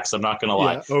WWE tracks. I'm not going to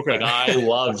lie. Yeah, okay. Like I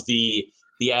loved the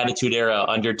Attitude Era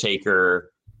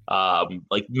Undertaker,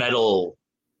 like metal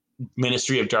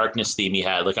Ministry of Darkness theme he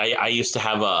had. Like I used to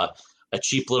have a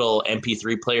cheap little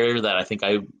MP3 player that I think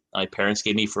my parents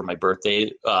gave me for my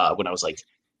birthday when I was like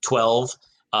 12.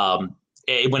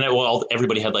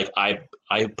 Everybody had like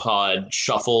iPod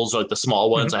shuffles, or like the small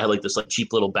ones. I had like this like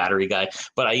cheap little battery guy,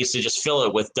 but I used to just fill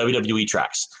it with WWE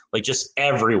tracks. Like just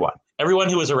everyone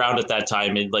who was around at that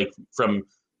time, and like from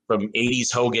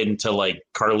 80s Hogan to like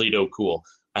Carlito Cool.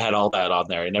 I had all that on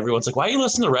there, and everyone's like, why are you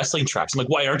listening to wrestling tracks? I'm like,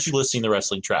 why aren't you listening to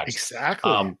wrestling tracks?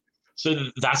 Exactly. So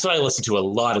that's what I listened to a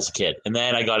lot as a kid. And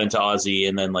then I got into Ozzy,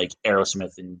 and then like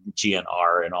Aerosmith and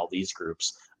GNR and all these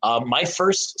groups. My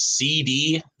first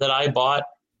CD that I bought,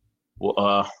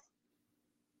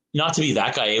 not to be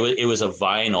that guy, it was a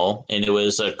vinyl, and it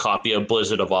was a copy of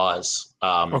Blizzard of Oz.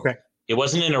 It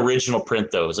wasn't an original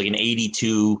print though. It was like an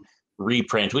 82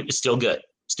 reprint, which is still good.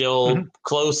 Still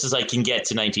close as I can get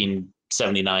to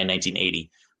 1979, 1980.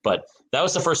 But that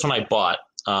was the first one I bought.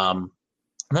 And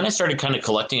then I started kind of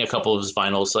collecting a couple of his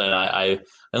vinyls, and I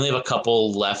only have a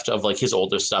couple left of like his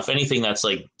older stuff. Anything that's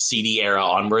like CD era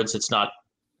onwards, it's not,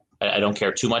 I don't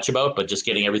care too much about, but just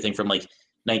getting everything from like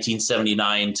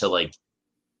 1979 to like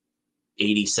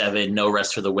 87, No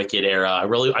Rest for the Wicked era.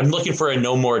 I'm looking for a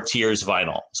No More Tears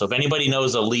vinyl. So if anybody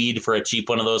knows a lead for a cheap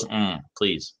one of those,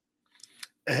 please.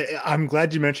 I'm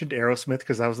glad you mentioned Aerosmith,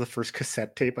 because that was the first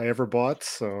cassette tape I ever bought.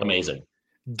 So amazing.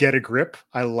 Get a Grip.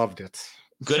 I loved it.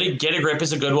 Get a Grip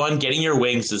is a good one. Getting Your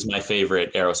Wings is my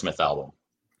favorite Aerosmith album.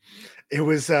 It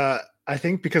was, I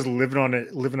think, because living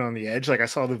on the edge. Like I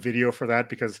saw the video for that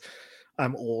because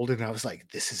I'm old, and I was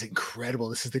like, "This is incredible!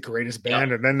 This is the greatest band."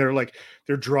 Yeah. And then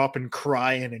they're dropping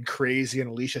 "Crying" and "Crazy" and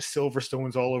Alicia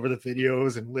Silverstone's all over the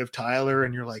videos, and Liv Tyler,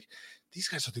 and you're like, "These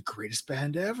guys are the greatest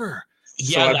band ever."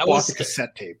 Yeah, so I bought the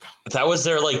cassette tape. That was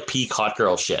their like peak hot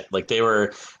girl shit. Like that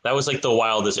was like the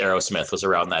wildest Aerosmith was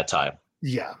around that time.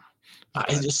 Yeah.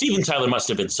 Steven Tyler must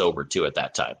have been sober too at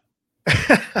that time.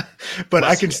 But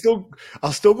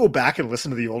I'll still go back and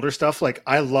listen to the older stuff. Like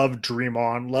I love Dream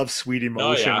On, love Sweet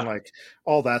Emotion, like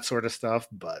all that sort of stuff.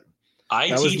 But I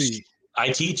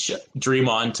teach Dream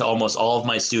On to almost all of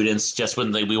my students just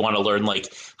when we want to learn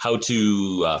like how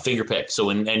to finger pick. So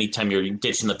anytime you're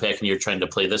ditching the pick and you're trying to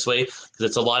play this way, because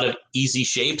it's a lot of easy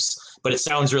shapes, but it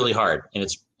sounds really hard and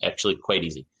it's actually quite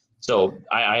easy. So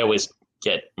I always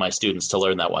get my students to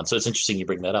learn that one. So it's interesting you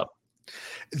bring that up.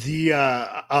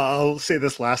 I'll say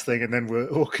this last thing and then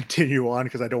we'll continue on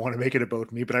because I don't want to make it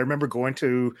about me. But I remember going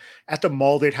at the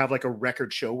mall, they'd have like a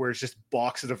record show where it's just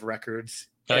boxes of records.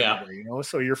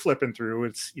 So you're flipping through,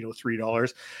 it's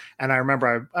 $3. And I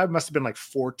remember I must have been like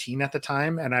 14 at the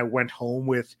time, and I went home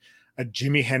with a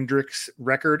Jimi Hendrix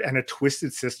record and a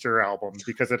Twisted Sister album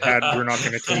because it had "We're Not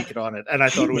Gonna Take It" on it, and I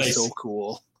thought it was so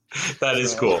cool. That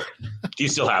is cool. Do you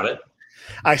still have it?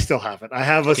 I still have it. I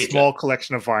have a small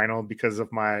collection of vinyl because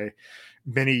of my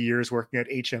many years working at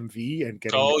HMV and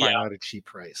getting the vinyl at a cheap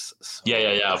price. So,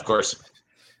 yeah, of course.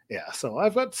 Yeah, so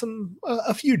I've got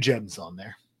a few gems on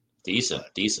there. Decent.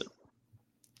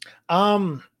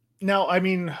 Now, I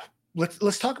mean,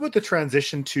 let's talk about the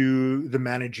transition to the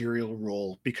managerial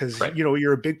role because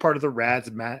you're a big part of the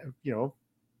RADZ,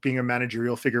 being a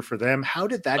managerial figure for them. How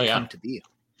did that come to be?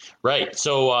 Right.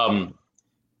 So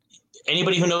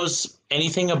anybody who knows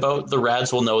anything about the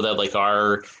RADZ will know that like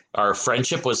our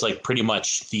friendship was like pretty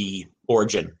much the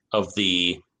origin of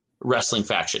the wrestling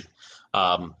faction.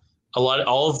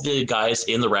 All of the guys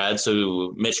in the RADZ,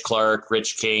 so Mitch Clark,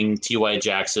 Rich King, T.Y.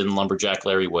 Jackson, Lumberjack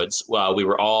Larry Woods, we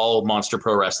were all Monster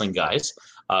Pro Wrestling guys,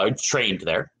 trained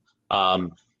there.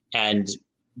 And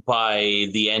by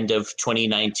the end of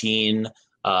 2019,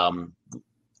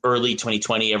 early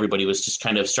 2020, everybody was just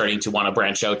kind of starting to want to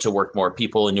branch out to work more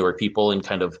people and newer people and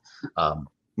kind of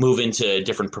move into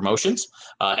different promotions.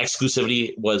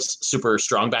 Exclusivity was super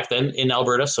strong back then in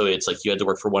Alberta. So it's like you had to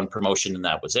work for one promotion and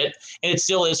that was it. And it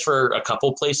still is for a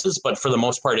couple places, but for the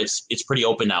most part, it's pretty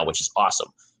open now, which is awesome.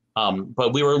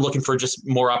 But we were looking for just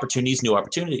more opportunities, new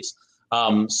opportunities.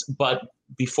 But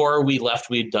before we left,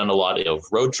 we'd done a lot of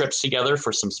road trips together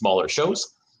for some smaller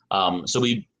shows. So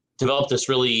we developed this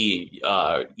really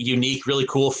unique, really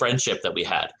cool friendship that we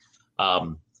had.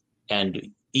 And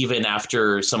even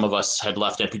after some of us had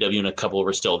left NPW and a couple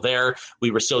were still there,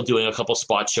 we were still doing a couple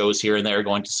spot shows here and there,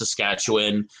 going to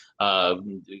Saskatchewan,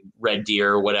 Red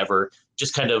Deer, whatever,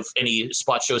 just kind of any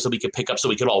spot shows that we could pick up so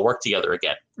we could all work together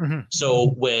again. Mm-hmm.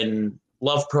 So when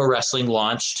Love Pro Wrestling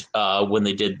launched, when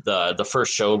they did the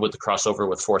first show with the crossover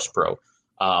with Force Pro,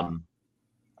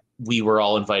 we were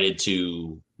all invited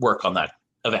to work on that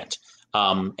event.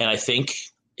 And I think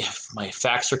if my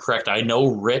facts are correct, I know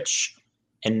Rich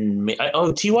and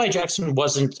T.Y. Jackson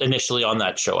wasn't initially on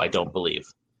that show, I don't believe.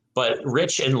 But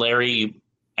Rich and Larry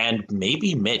and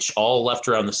maybe Mitch all left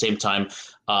around the same time,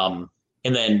 and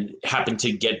then happened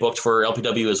to get booked for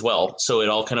LPW as well. So it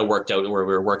all kind of worked out where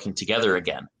we were working together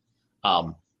again.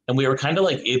 And we were kind of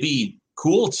like, it'd be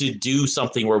cool to do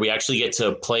something where we actually get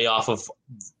to play off of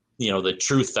the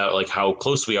truth that like how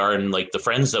close we are and like the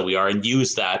friends that we are and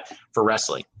use that for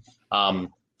wrestling.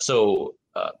 So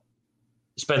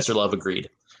Spencer Love agreed.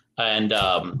 And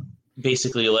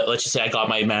basically, let's just say I got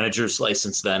my manager's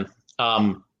license then.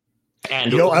 And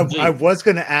I was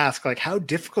going to ask, like, how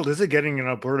difficult is it getting an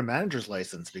Alberta manager's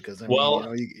license? Because it's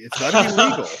got to be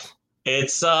legal.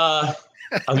 It's I'm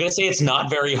going to say it's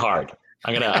not very hard.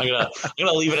 I'm gonna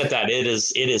leave it at that. It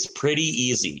is pretty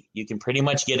easy. You can pretty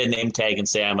much get a name tag and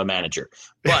say I'm a manager,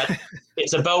 but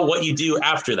it's about what you do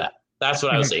after that. That's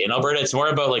what I would say. In Alberta, it's more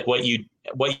about like what you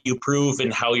prove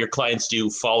and how your clients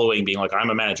do following being like, I'm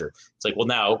a manager. It's like, well,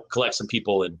 now collect some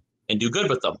people and do good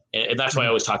with them. And that's why I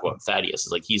always talk about Thaddeus.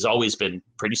 Is like, he's always been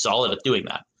pretty solid at doing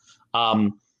that.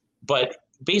 But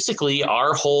basically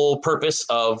our whole purpose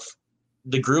of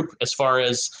the group, as far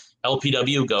as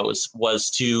LPW goes,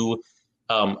 was to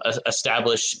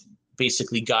establish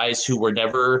basically guys who were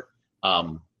never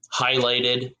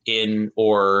highlighted in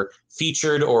or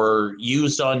featured or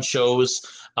used on shows.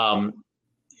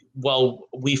 Well,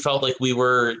 we felt like we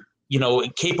were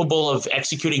capable of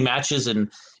executing matches and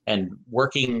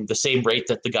working the same rate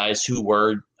that the guys who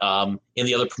were in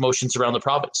the other promotions around the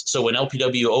province. So when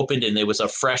LPW opened and there was a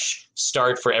fresh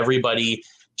start for everybody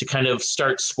to kind of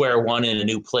start square one in a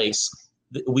new place,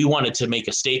 we wanted to make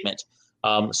a statement.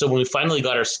 So when we finally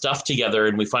got our stuff together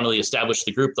and we finally established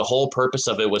the group, the whole purpose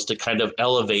of it was to kind of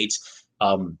elevate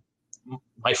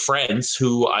my friends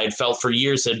who I'd felt for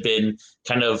years had been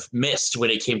kind of missed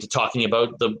when it came to talking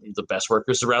about the best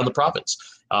workers around the province.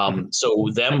 So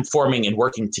them forming and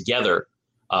working together,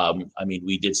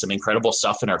 we did some incredible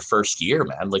stuff in our first year,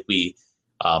 man. Like we,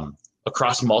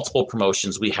 across multiple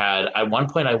promotions, we had, at one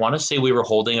point, I want to say we were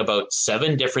holding about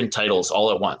 7 different titles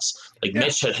all at once. Like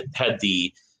Mitch had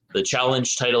the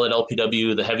challenge title at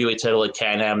LPW, the heavyweight title at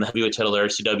Can-Am, the heavyweight title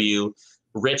at RCW.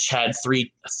 Rich had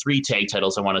three tag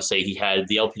titles. I want to say he had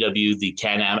the LPW, the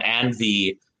Can-Am, and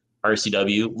the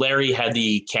RCW. Larry had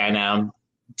the Can-Am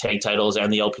tag titles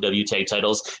and the LPW tag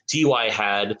titles. TY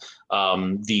had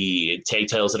the tag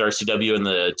titles at RCW and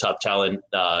the Top Talent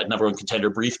number one contender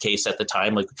briefcase at the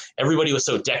time. Like everybody was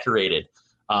so decorated.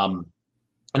 And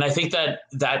I think that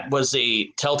was a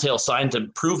telltale sign to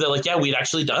prove that, like, yeah, we'd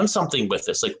actually done something with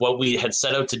this. Like what we had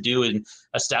set out to do and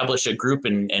establish a group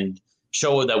and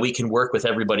show that we can work with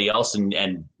everybody else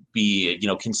and be,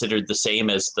 considered the same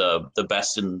as the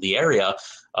best in the area.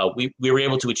 We were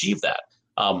able to achieve that.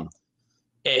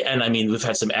 And I mean, we've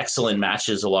had some excellent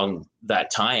matches along that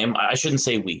time. I shouldn't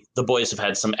say the boys have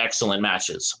had some excellent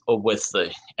matches with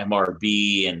the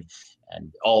MRB and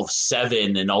all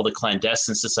 7 and all the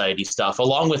clandestine society stuff,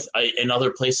 along with in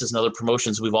other places and other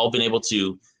promotions. We've all been able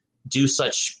to do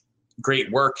such great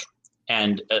work.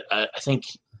 And I think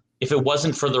if it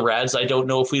wasn't for the RADZ, I don't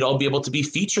know if we'd all be able to be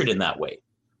featured in that way.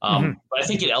 But I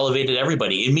think it elevated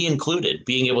everybody, and me included,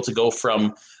 being able to go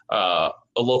from a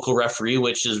local referee,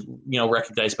 which is,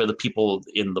 recognized by the people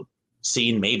in the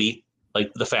scene, maybe like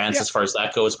the fans as far as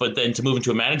that goes. But then to move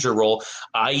into a manager role,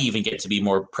 I even get to be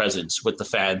more present with the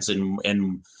fans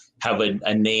and have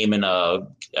a name and a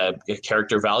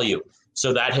character value.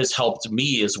 So that has helped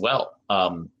me as well,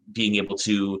 being able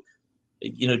to,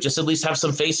 just at least have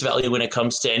some face value when it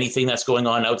comes to anything that's going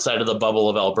on outside of the bubble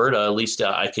of Alberta. At least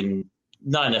I can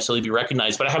not necessarily be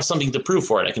recognized, but I have something to prove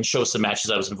for it. I can show some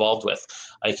matches I was involved with.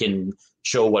 I can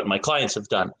show what my clients have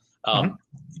done.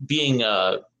 Being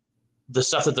the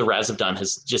stuff that the RADZ have done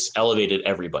has just elevated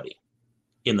everybody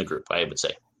in the group, I would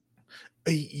say.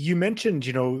 You mentioned,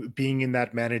 being in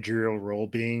that managerial role,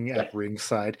 being at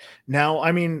ringside. Now,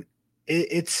 I mean,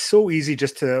 it's so easy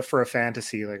just for a fan to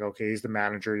see, like, okay, he's the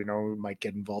manager, might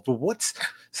get involved. But what's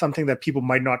something that people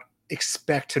might not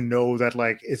expect to know that,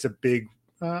 like, is a big,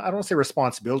 I don't want to say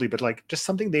responsibility, but like just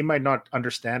something they might not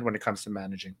understand when it comes to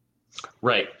managing?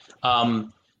 Right.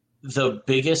 The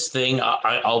biggest thing,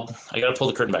 I got to pull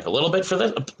the curtain back a little bit for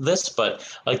this,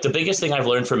 but like the biggest thing I've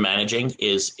learned from managing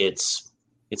is it's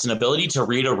an ability to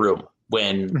read a room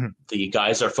when the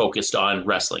guys are focused on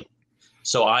wrestling.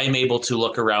 So I'm able to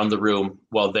look around the room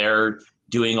while they're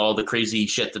doing all the crazy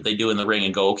shit that they do in the ring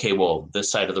and go, okay, well, this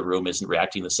side of the room isn't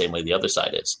reacting the same way the other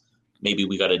side is. Maybe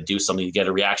we got to do something to get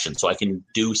a reaction. So I can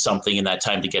do something in that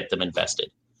time to get them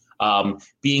invested.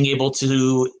 Being able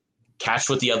to catch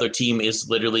what the other team is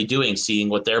literally doing, seeing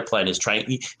what their plan is,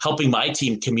 helping my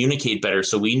team communicate better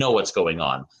so we know what's going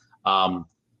on.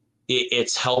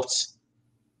 It's helped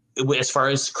as far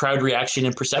as crowd reaction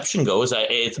and perception goes.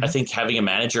 I think having a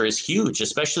manager is huge,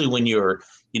 especially when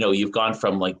you've gone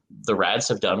from, like the RADZ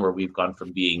have done, where we've gone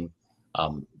from being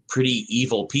pretty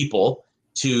evil people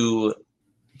to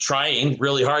trying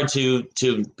really hard to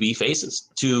be faces,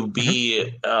 to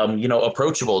be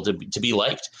approachable, to be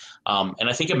liked. And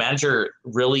I think a manager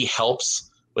really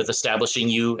helps with establishing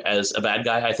you as a bad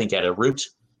guy, I think, at a root.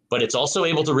 But it's also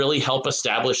able to really help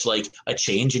establish like a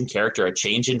change in character, a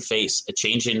change in face, a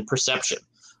change in perception.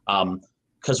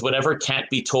 Because whatever can't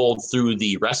be told through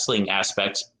the wrestling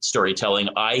aspect storytelling,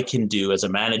 I can do as a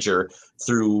manager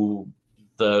through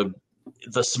the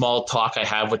small talk I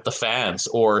have with the fans,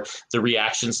 or the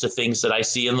reactions to things that I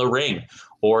see in the ring,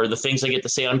 or the things I get to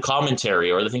say on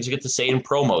commentary, or the things I get to say in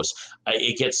promos.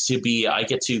 I get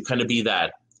to kind of be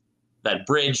that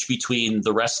bridge between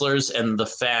the wrestlers and the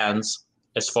fans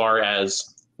as far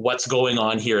as what's going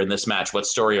on here in this match. What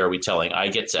story are we telling? I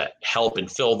get to help and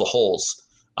fill the holes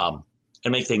and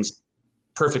make things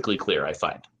perfectly clear, I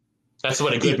find. That's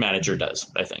what a good manager does,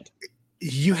 I think.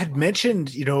 You had mentioned,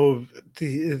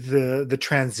 the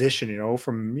transition,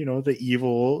 from, the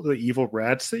evil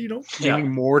RADZ to,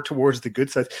 leaning more towards the good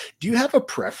side. Do you have a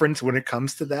preference when it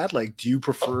comes to that? Like, do you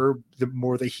prefer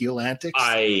the heel antics?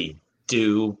 I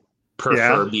do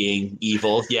prefer being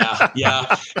evil. Yeah.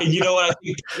 And you know what? I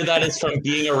think that is from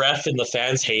being a ref and the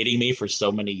fans hating me for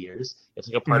so many years. It's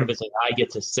like a part of it's like I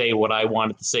get to say what I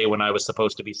wanted to say when I was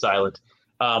supposed to be silent.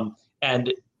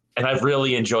 And I've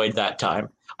really enjoyed that time.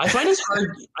 I find it's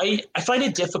hard. I find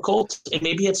it difficult, and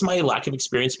maybe it's my lack of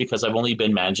experience because I've only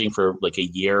been managing for like a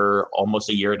year, almost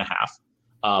a year and a half.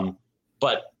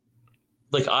 But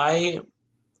like I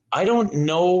don't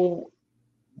know.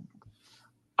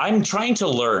 I'm trying to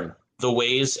learn the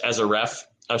ways as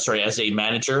a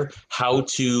manager, how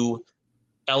to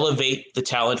elevate the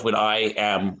talent when I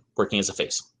am working as a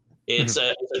face. It's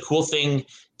a cool thing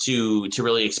to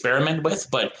really experiment with.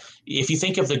 But if you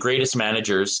think of the greatest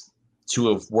managers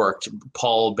to have worked,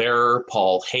 Paul Bearer,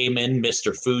 Paul Heyman,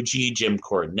 Mr. Fuji, Jim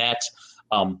Cornette,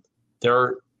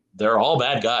 they're all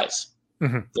bad guys.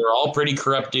 They're all pretty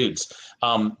corrupt dudes.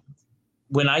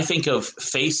 When I think of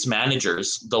face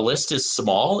managers, the list is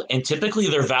small, and typically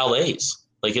they're valets.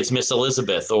 Like it's Miss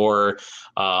Elizabeth or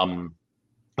that's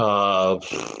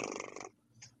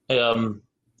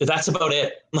about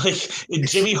it. Like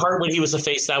Jimmy Hart, when he was a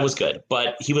face, that was good,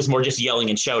 but he was more just yelling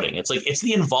and shouting. It's like, it's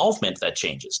the involvement that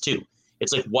changes too.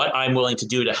 It's like what I'm willing to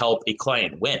do to help a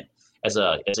client win. As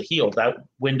a heel, that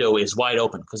window is wide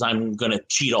open because I'm going to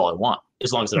cheat all I want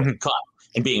as long as I don't get caught.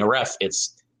 And being a ref,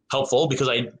 it's helpful because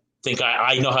I think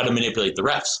I know how to manipulate the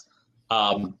refs.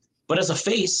 But as a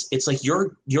face, it's like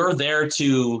you're there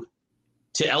to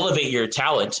elevate your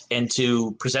talent and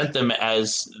to present them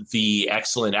as the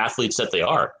excellent athletes that they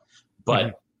are.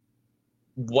 But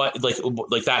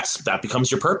that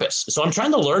becomes your purpose. So I'm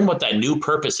trying to learn what that new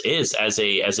purpose is as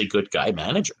a good guy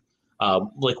manager.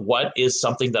 Like what is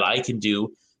something that I can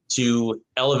do to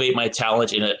elevate my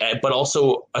talent but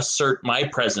also assert my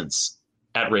presence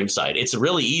at ringside. It's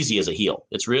really easy as a heel.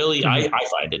 It's really, I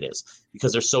find it is,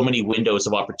 because there's so many windows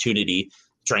of opportunity to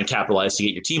try and capitalize to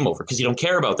get your team over because you don't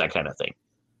care about that kind of thing.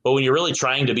 But when you're really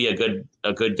trying to be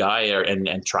a good guy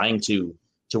and trying to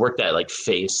work that like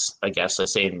face, I guess I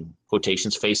say in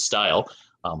quotations, face style,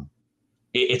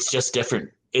 it's just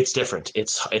different. It's different.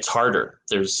 It's harder.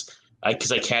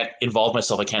 Because I can't involve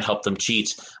myself. I can't help them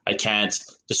cheat. I can't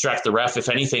distract the ref. If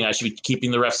anything, I should be keeping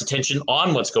the ref's attention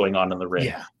on what's going on in the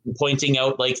ring, and pointing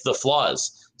out like the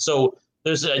flaws. So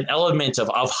there's an element of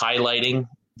highlighting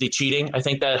the cheating. I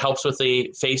think that helps with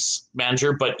a face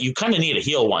manager, but you kind of need a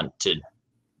heel one to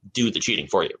do the cheating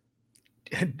for you.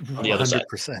 On the other side.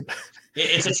 100%.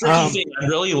 It's a tricky thing. I'm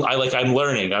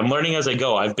learning. I'm learning as I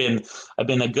go. I've been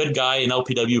a good guy in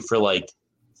LPW for like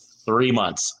 3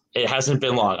 months. It hasn't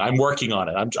been long. I'm working on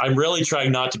it. I'm really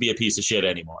trying not to be a piece of shit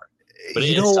anymore. But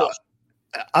it's tough.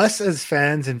 Us as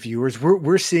fans and viewers,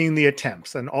 we're seeing the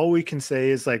attempts, and all we can say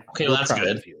is like, okay, well, that's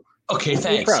good. Okay,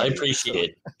 thanks. I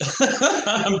appreciate it.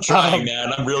 I'm trying,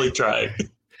 man. I'm really trying.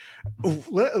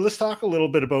 Let's talk a little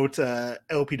bit about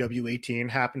LPW 18.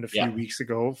 Happened a few weeks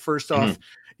ago. First off,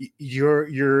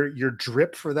 your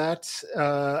drip for that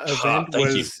event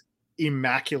was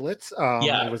immaculate.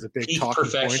 It was a big peak talking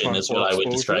perfection point is what I would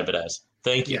describe it as.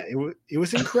 Thank you. Yeah, it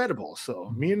was incredible. So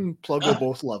me and Pluggo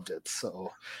both loved it.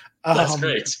 So that's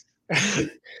great.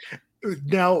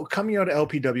 Now coming out of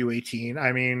LPW 18,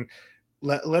 I mean,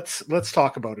 let's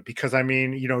talk about it because I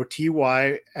mean, you know,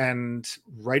 TY and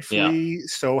rightfully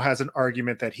so has an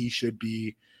argument that he should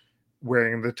be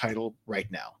wearing the title right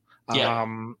now.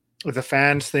 The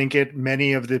fans think it.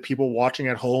 Many of the people watching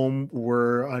at home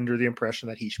were under the impression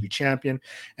that he should be champion,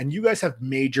 and you guys have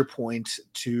major points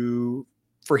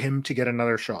for him to get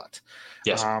another shot.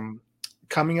 Yes.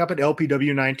 Coming up at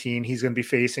LPW 19, he's going to be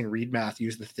facing Reed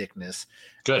Matthews, the Thickness.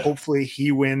 Good. Hopefully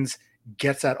he wins,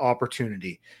 gets that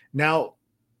opportunity. Now,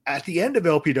 at the end of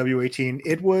LPW 18,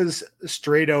 it was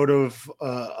straight out of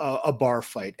a bar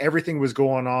fight. Everything was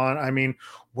going on. I mean,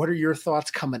 what are your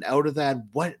thoughts coming out of that?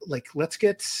 Let's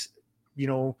get,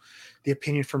 the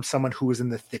opinion from someone who is in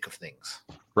the thick of things.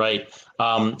 Right.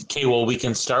 Okay. Well, we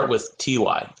can start with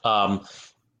TY.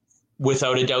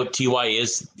 Without a doubt, TY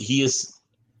is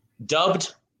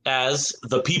dubbed as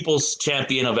the people's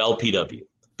champion of LPW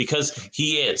because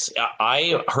he is.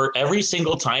 I heard every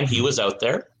single time he was out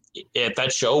there at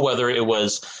that show, whether it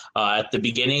was at the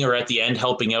beginning or at the end,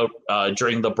 helping out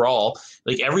during the brawl,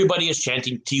 like everybody is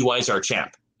chanting TY's our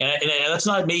champ. And that's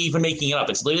not me even making it up.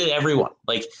 It's literally everyone.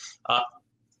 Like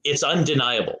it's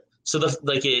undeniable. So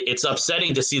it's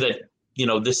upsetting to see that,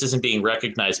 this isn't being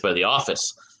recognized by the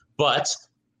office, but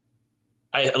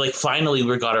finally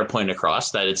we got our point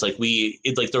across that it's like the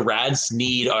RADZ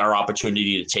need our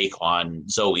opportunity to take on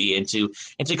Zoe and to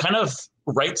kind of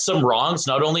right some wrongs,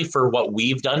 not only for what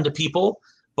we've done to people,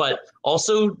 but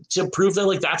also to prove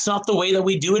that that's not the way that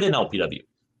we do it in LPW.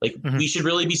 Like we should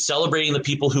really be celebrating the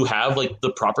people who have like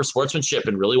the proper sportsmanship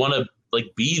and really want to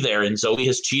like be there. And Zoe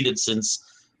has cheated since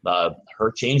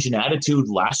her change in attitude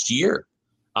last year.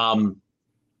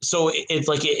 So it's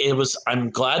like it was. I'm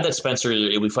glad that Spencer,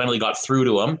 we finally got through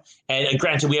to him. And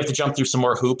granted, we have to jump through some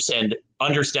more hoops, and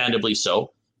understandably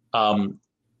so.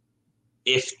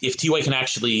 If T.Y. can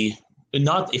actually,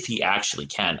 not if he actually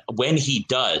can, when he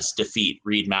does defeat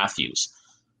Reed Matthews,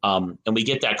 and we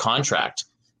get that contract,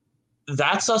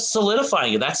 that's us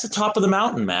solidifying it. That's the top of the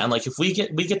mountain, man. Like if we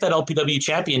get that LPW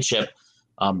championship,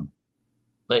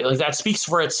 like that speaks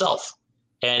for itself.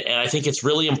 And I think it's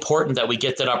really important that we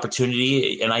get that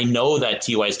opportunity. And I know that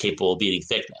TY is capable of beating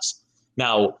Thickness.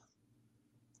 Now,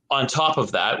 on top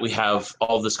of that, we have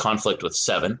all this conflict with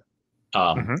Seven,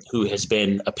 who has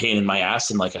been a pain in my ass.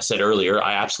 And like I said earlier,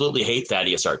 I absolutely hate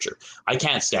Thaddeus Archer. I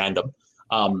can't stand him.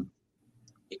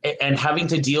 And having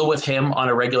to deal with him on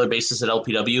a regular basis at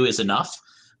LPW is enough.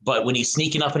 But when he's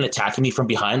sneaking up and attacking me from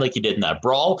behind like he did in that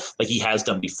brawl, like he has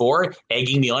done before,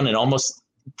 egging me on and almost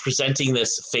presenting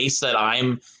this face that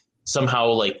I'm somehow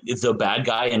like the bad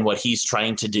guy in what he's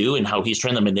trying to do and how he's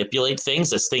trying to manipulate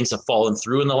things as things have fallen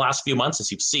through in the last few months,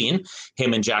 as you've seen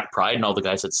him and Jack Pride and all the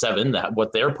guys at Seven, that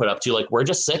what they're put up to, like, we're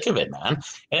just sick of it, man.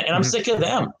 And I'm sick of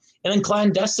them. And then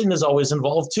Clandestine is always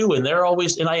involved too. And they're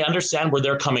always, and I understand where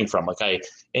they're coming from.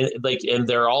 And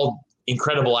they're all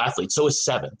incredible athletes. So is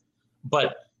Seven.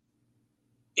 But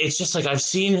it's just like I've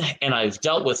seen and I've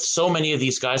dealt with so many of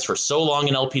these guys for so long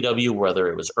in LPW, whether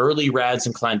it was early RADZ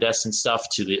and Clandestine stuff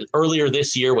to the earlier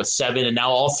this year with Seven, and now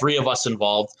all three of us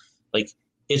involved. Like,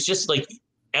 it's just like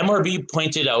MRB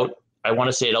pointed out, I want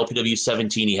to say at LPW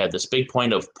 17, he had this big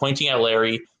point of pointing at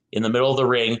Larry in the middle of the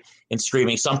ring and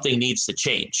screaming, something needs to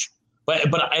change. But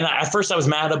at first I was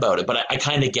mad about it, but I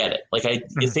kind of get it. Like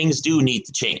things do need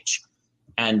to change.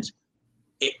 And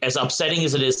as upsetting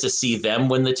as it is to see them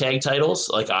win the tag titles,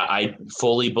 like I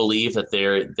fully believe that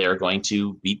they're going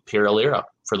to beat Pira Lira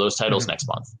for those titles next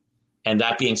month. And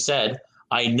that being said,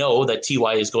 I know that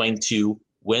TY is going to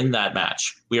win that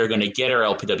match. We are going to get our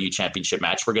LPW championship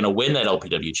match. We're going to win that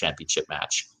LPW championship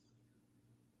match.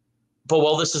 But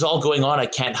while this is all going on, I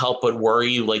can't help but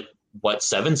worry like what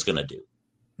Seven's going to do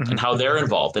and how they're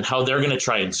involved and how they're going to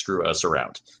try and screw us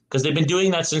around, because they've been doing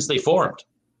that since they formed.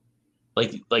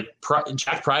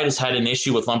 Jack Pride has had an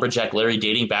issue with Lumberjack Larry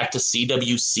dating back to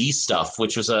CWC stuff,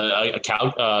 which was a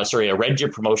Red Deer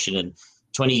promotion in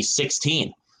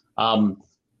 2016. I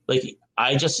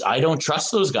don't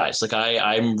trust those guys. Like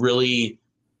I'm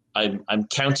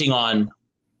counting on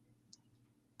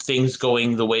things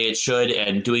going the way it should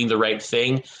and doing the right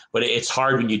thing, but it's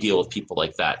hard when you deal with people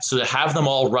like that. So to have them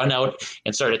all run out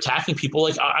and start attacking people,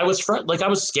 like I was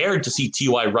scared to see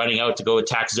TY running out to go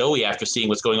attack Zoe after seeing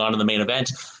what's going on in the main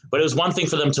event. But it was one thing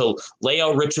for them to lay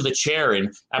out Rich with a chair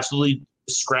and absolutely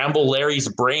scramble Larry's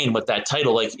brain with that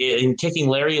title, like in kicking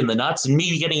Larry in the nuts, and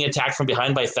me getting attacked from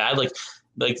behind by Thad.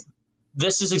 Like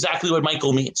this is exactly what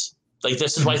Michael means. Like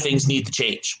this is why things need to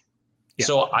change. Yeah.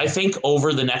 So I think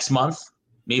over the next month,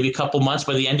 maybe a couple months,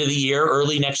 by the end of the year,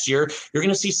 early next year, you're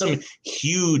going to see some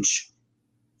huge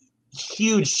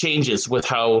changes with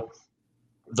how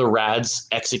the RADZ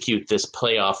execute this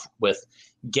playoff, with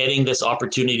getting this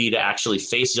opportunity to actually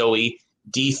face Zoe,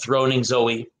 dethroning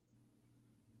Zoe,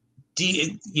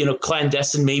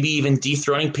 Clandestine, maybe even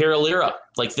dethroning Pira Lira.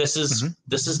 Like this is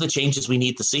the changes we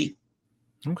need to see.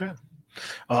 Okay.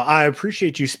 I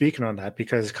appreciate you speaking on that,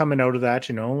 because coming out of that,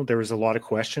 there was a lot of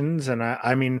questions. And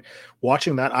I mean,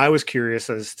 watching that, I was curious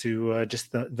as to just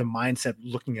the mindset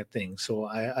looking at things. So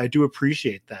I do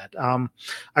appreciate that.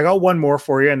 I got one more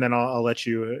for you, and then I'll let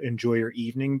you enjoy your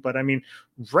evening. But I mean,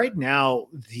 right now,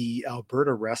 the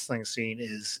Alberta wrestling scene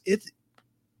it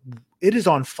is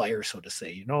on fire, so to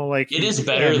say, like it is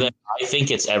better than I think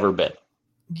it's ever been.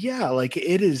 Yeah, like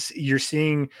it is. You're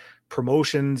seeing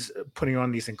promotions putting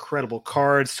on these incredible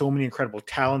cards, so many incredible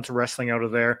talents wrestling out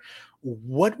of there.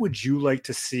 What would you like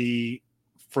to see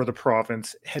for the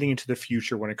province heading into the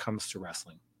future when it comes to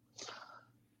wrestling?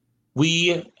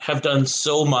 We have done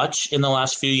so much in the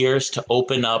last few years to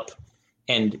open up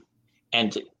and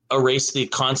erase the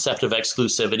concept of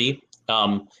exclusivity,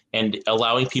 and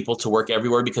allowing people to work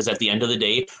everywhere, because at the end of the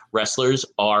day, wrestlers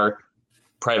are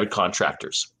private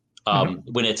contractors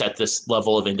when it's at this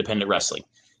level of independent wrestling.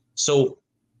 So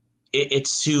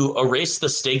it's to erase the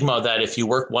stigma that if you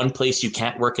work one place, you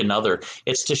can't work another.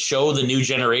 It's to show the new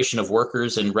generation of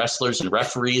workers and wrestlers and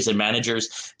referees and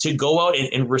managers to go out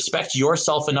and respect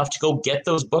yourself enough to go get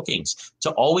those bookings,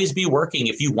 to always be working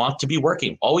if you want to be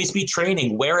working, always be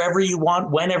training wherever you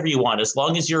want, whenever you want, as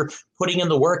long as you're putting in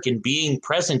the work and being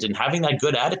present and having that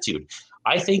good attitude.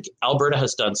 I think Alberta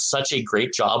has done such a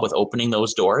great job with opening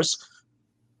those doors.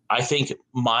 I think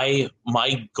my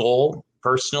goal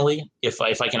personally, if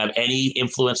I can have any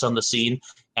influence on the scene,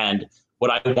 and what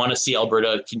I want to see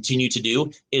Alberta continue to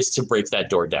do, is to break that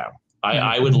door down.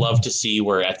 I would love to see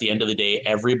where at the end of the day,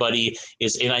 everybody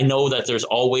is, and I know that there's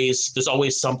always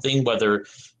something, whether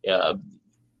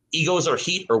egos or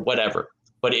heat or whatever,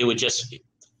 but it would just,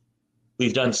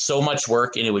 we've done so much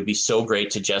work, and it would be so great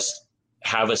to just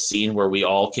have a scene where we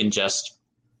all can just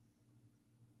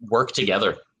work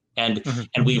together. And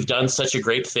we've done such a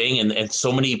great thing, and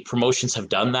so many promotions have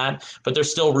done that, but there's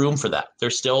still room for that.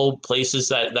 There's still places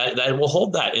that will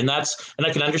hold that. And I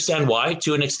can understand why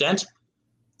to an extent.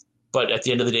 But at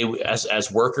the end of the day,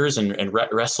 as workers and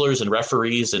wrestlers and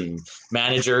referees and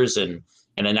managers and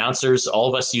announcers, all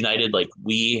of us united, like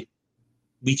we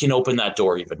can open that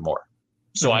door even more.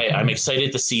 So I'm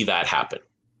excited to see that happen.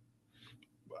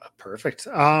 Perfect.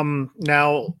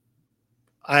 Now,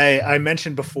 I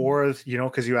mentioned before,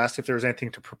 because you asked if there was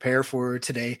anything to prepare for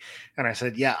today. And I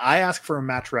said, yeah, I asked for a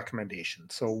match recommendation.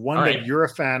 So one that you're a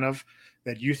fan of,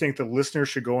 that you think the listeners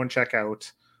should go and check out,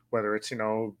 whether it's,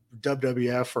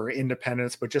 WWF or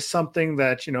independence, but just something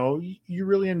that, you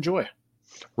really enjoy.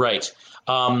 Right.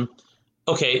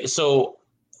 Okay. So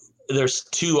there's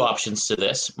two options to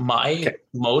this. My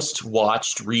most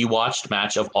rewatched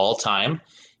match of all time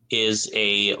is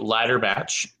a ladder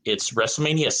match. It's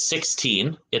WrestleMania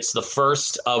 16. It's the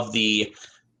first of the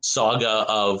saga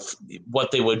of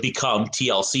what they would become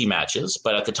TLC matches,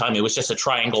 but at the time it was just a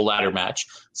triangle ladder match.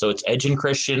 So it's Edge and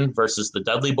Christian versus the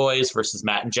Dudley Boys versus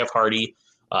Matt and Jeff Hardy.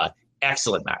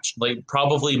 Excellent match. Like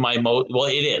probably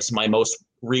it is my most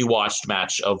rewatched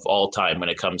match of all time when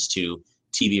it comes to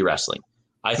TV wrestling.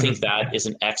 I think that is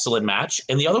an excellent match.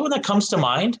 And the other one that comes to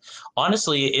mind,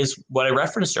 honestly, is what I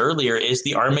referenced earlier, is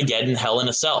the Armageddon Hell in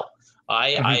a Cell.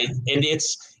 And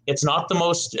it's not the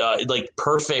most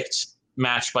perfect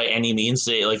match by any means.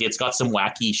 It's got some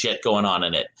wacky shit going on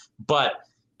in it. But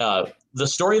the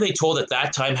story they told at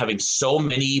that time, having so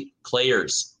many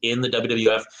players in the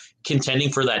WWF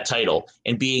contending for that title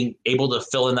and being able to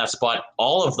fill in that spot,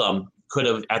 all of them could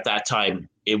have, at that time,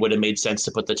 it would have made sense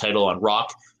to put the title on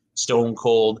Rock, Stone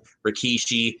Cold,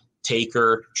 Rikishi,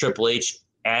 Taker, Triple H,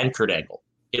 and Kurt Angle.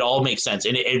 It all makes sense.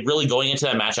 And it really, going into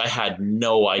that match, I had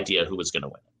no idea who was going to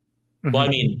win. Well, I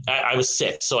mean, I was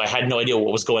sick, so I had no idea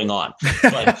what was going on.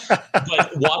 But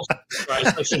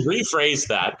I should rephrase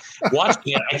that.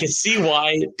 Watching it, I can see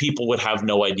why people would have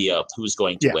no idea who's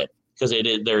going to win, because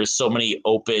there's so many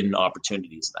open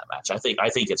opportunities in that match. I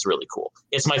think it's really cool.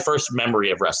 It's my first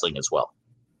memory of wrestling as well.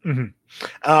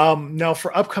 Now,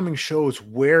 for upcoming shows,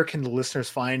 where can the listeners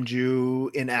find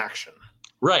you in action?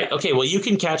 Right. Okay. Well, you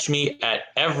can catch me at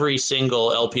every single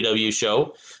LPW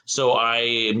show. So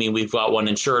we've got one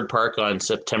in Sherwood Park on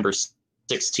September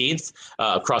 16th,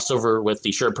 crossover with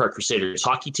the Sherwood Park Crusaders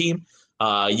hockey team.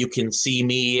 You can see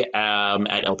me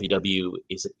at LPW.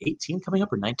 Is it 18 coming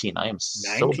up or 19? I am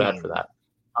 19. So bad for that.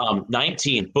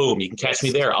 19. Boom. You can catch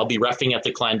me there. I'll be reffing at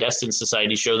the Clandestine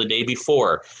Society show the day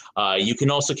before. You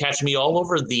can also catch me all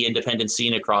over the independent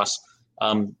scene across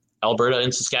Alberta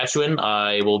and Saskatchewan.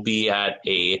 I will be at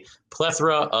a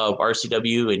plethora of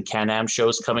RCW and Can-Am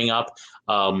shows coming up.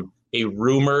 A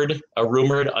rumored,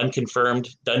 unconfirmed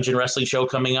Dungeon Wrestling show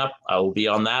coming up. I will be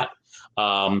on that.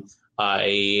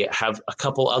 I have a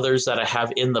couple others that I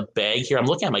have in the bag here. I'm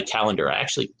looking at my calendar. I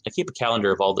keep a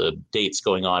calendar of all the dates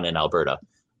going on in Alberta.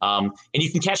 And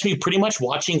you can catch me pretty much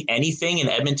watching anything in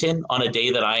Edmonton on a day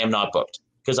that I am not booked,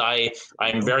 because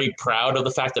I'm very proud of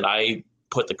the fact that I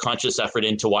put the conscious effort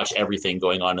in to watch everything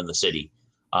going on in the city.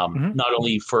 Not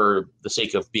only for the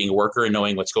sake of being a worker and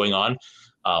knowing what's going on,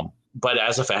 but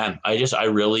as a fan. I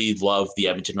really love the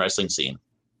Edmonton wrestling scene.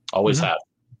 Always have.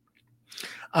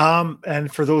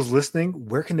 And for those listening,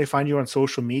 where can they find you on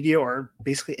social media, or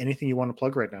basically anything you want to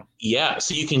plug right now? Yeah.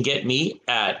 So you can get me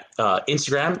at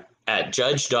Instagram at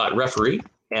judge.referee,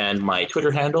 and my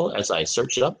Twitter handle, as I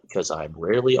search it up, because I'm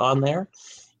rarely on there,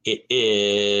 it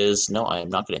is, no, I am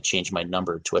not going to change my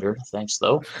number, Twitter. Thanks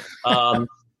though.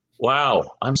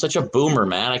 Wow. I'm such a boomer,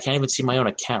 man. I can't even see my own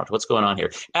account. What's going on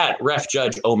here? At Ref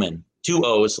Judge Oomen, 2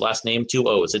 O's, last name 2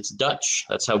 O's. It's Dutch.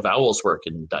 That's how vowels work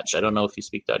in Dutch. I don't know if you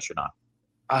speak Dutch or not.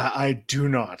 I do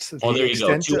not. There you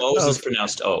go. 2 O's is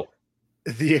pronounced O.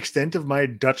 The extent of my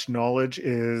Dutch knowledge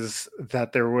is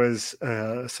that there was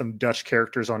some Dutch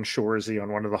characters on Shoresy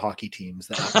on one of the hockey teams.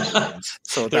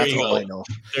 So that's all I know.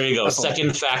 There you go.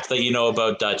 Second fact that you know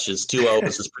about Dutch is 2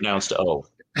 O's is pronounced O.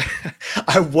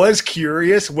 I was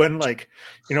curious when, like,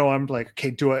 I'm like,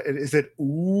 okay, is it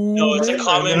Oomen? No, it's a And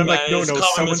common, then I'm man. like, no, It's a common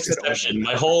someone said misconception. Oomen.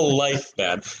 My whole life,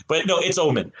 man. But no, it's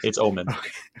Oomen. It's Oomen. Okay.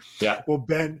 Yeah. Well,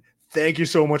 Ben, thank you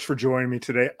so much for joining me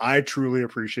today. I truly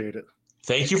appreciate it.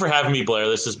 Thank you for having me, Blair.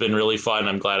 This has been really fun.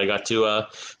 I'm glad I got to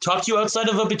talk to you outside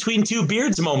of a Between Two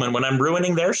Beards moment when I'm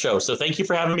ruining their show. So thank you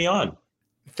for having me on.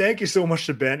 Thank you so much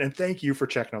to Ben, and thank you for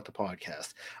checking out the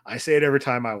podcast. I say it every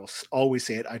time. I will always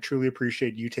say it. I truly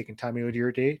appreciate you taking time out of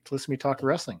your day to listen to me talk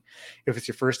wrestling. If it's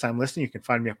your first time listening, you can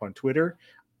find me up on Twitter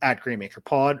at Grainmaker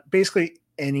Pod. Basically,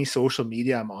 any social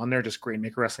media, I'm on there, just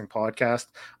Grainmaker Wrestling Podcast.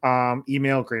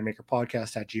 Email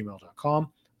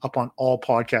grainmakerpodcast@gmail.com. Up on all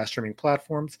podcast streaming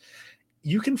platforms.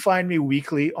 You can find me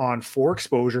weekly on For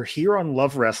Exposure here on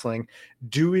Love Wrestling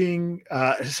you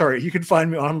can find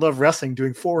me on Love Wrestling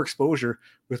doing For Exposure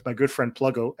with my good friend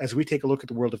Pluggo as we take a look at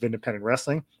the world of independent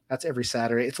wrestling. That's every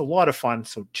Saturday. It's a lot of fun,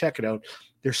 so check it out.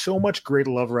 There's so much great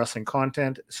Love Wrestling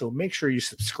content, so make sure you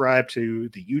subscribe to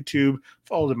the YouTube,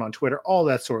 follow them on Twitter, all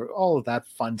of that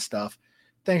fun stuff.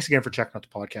 Thanks again for checking out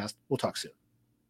the podcast. We'll talk soon.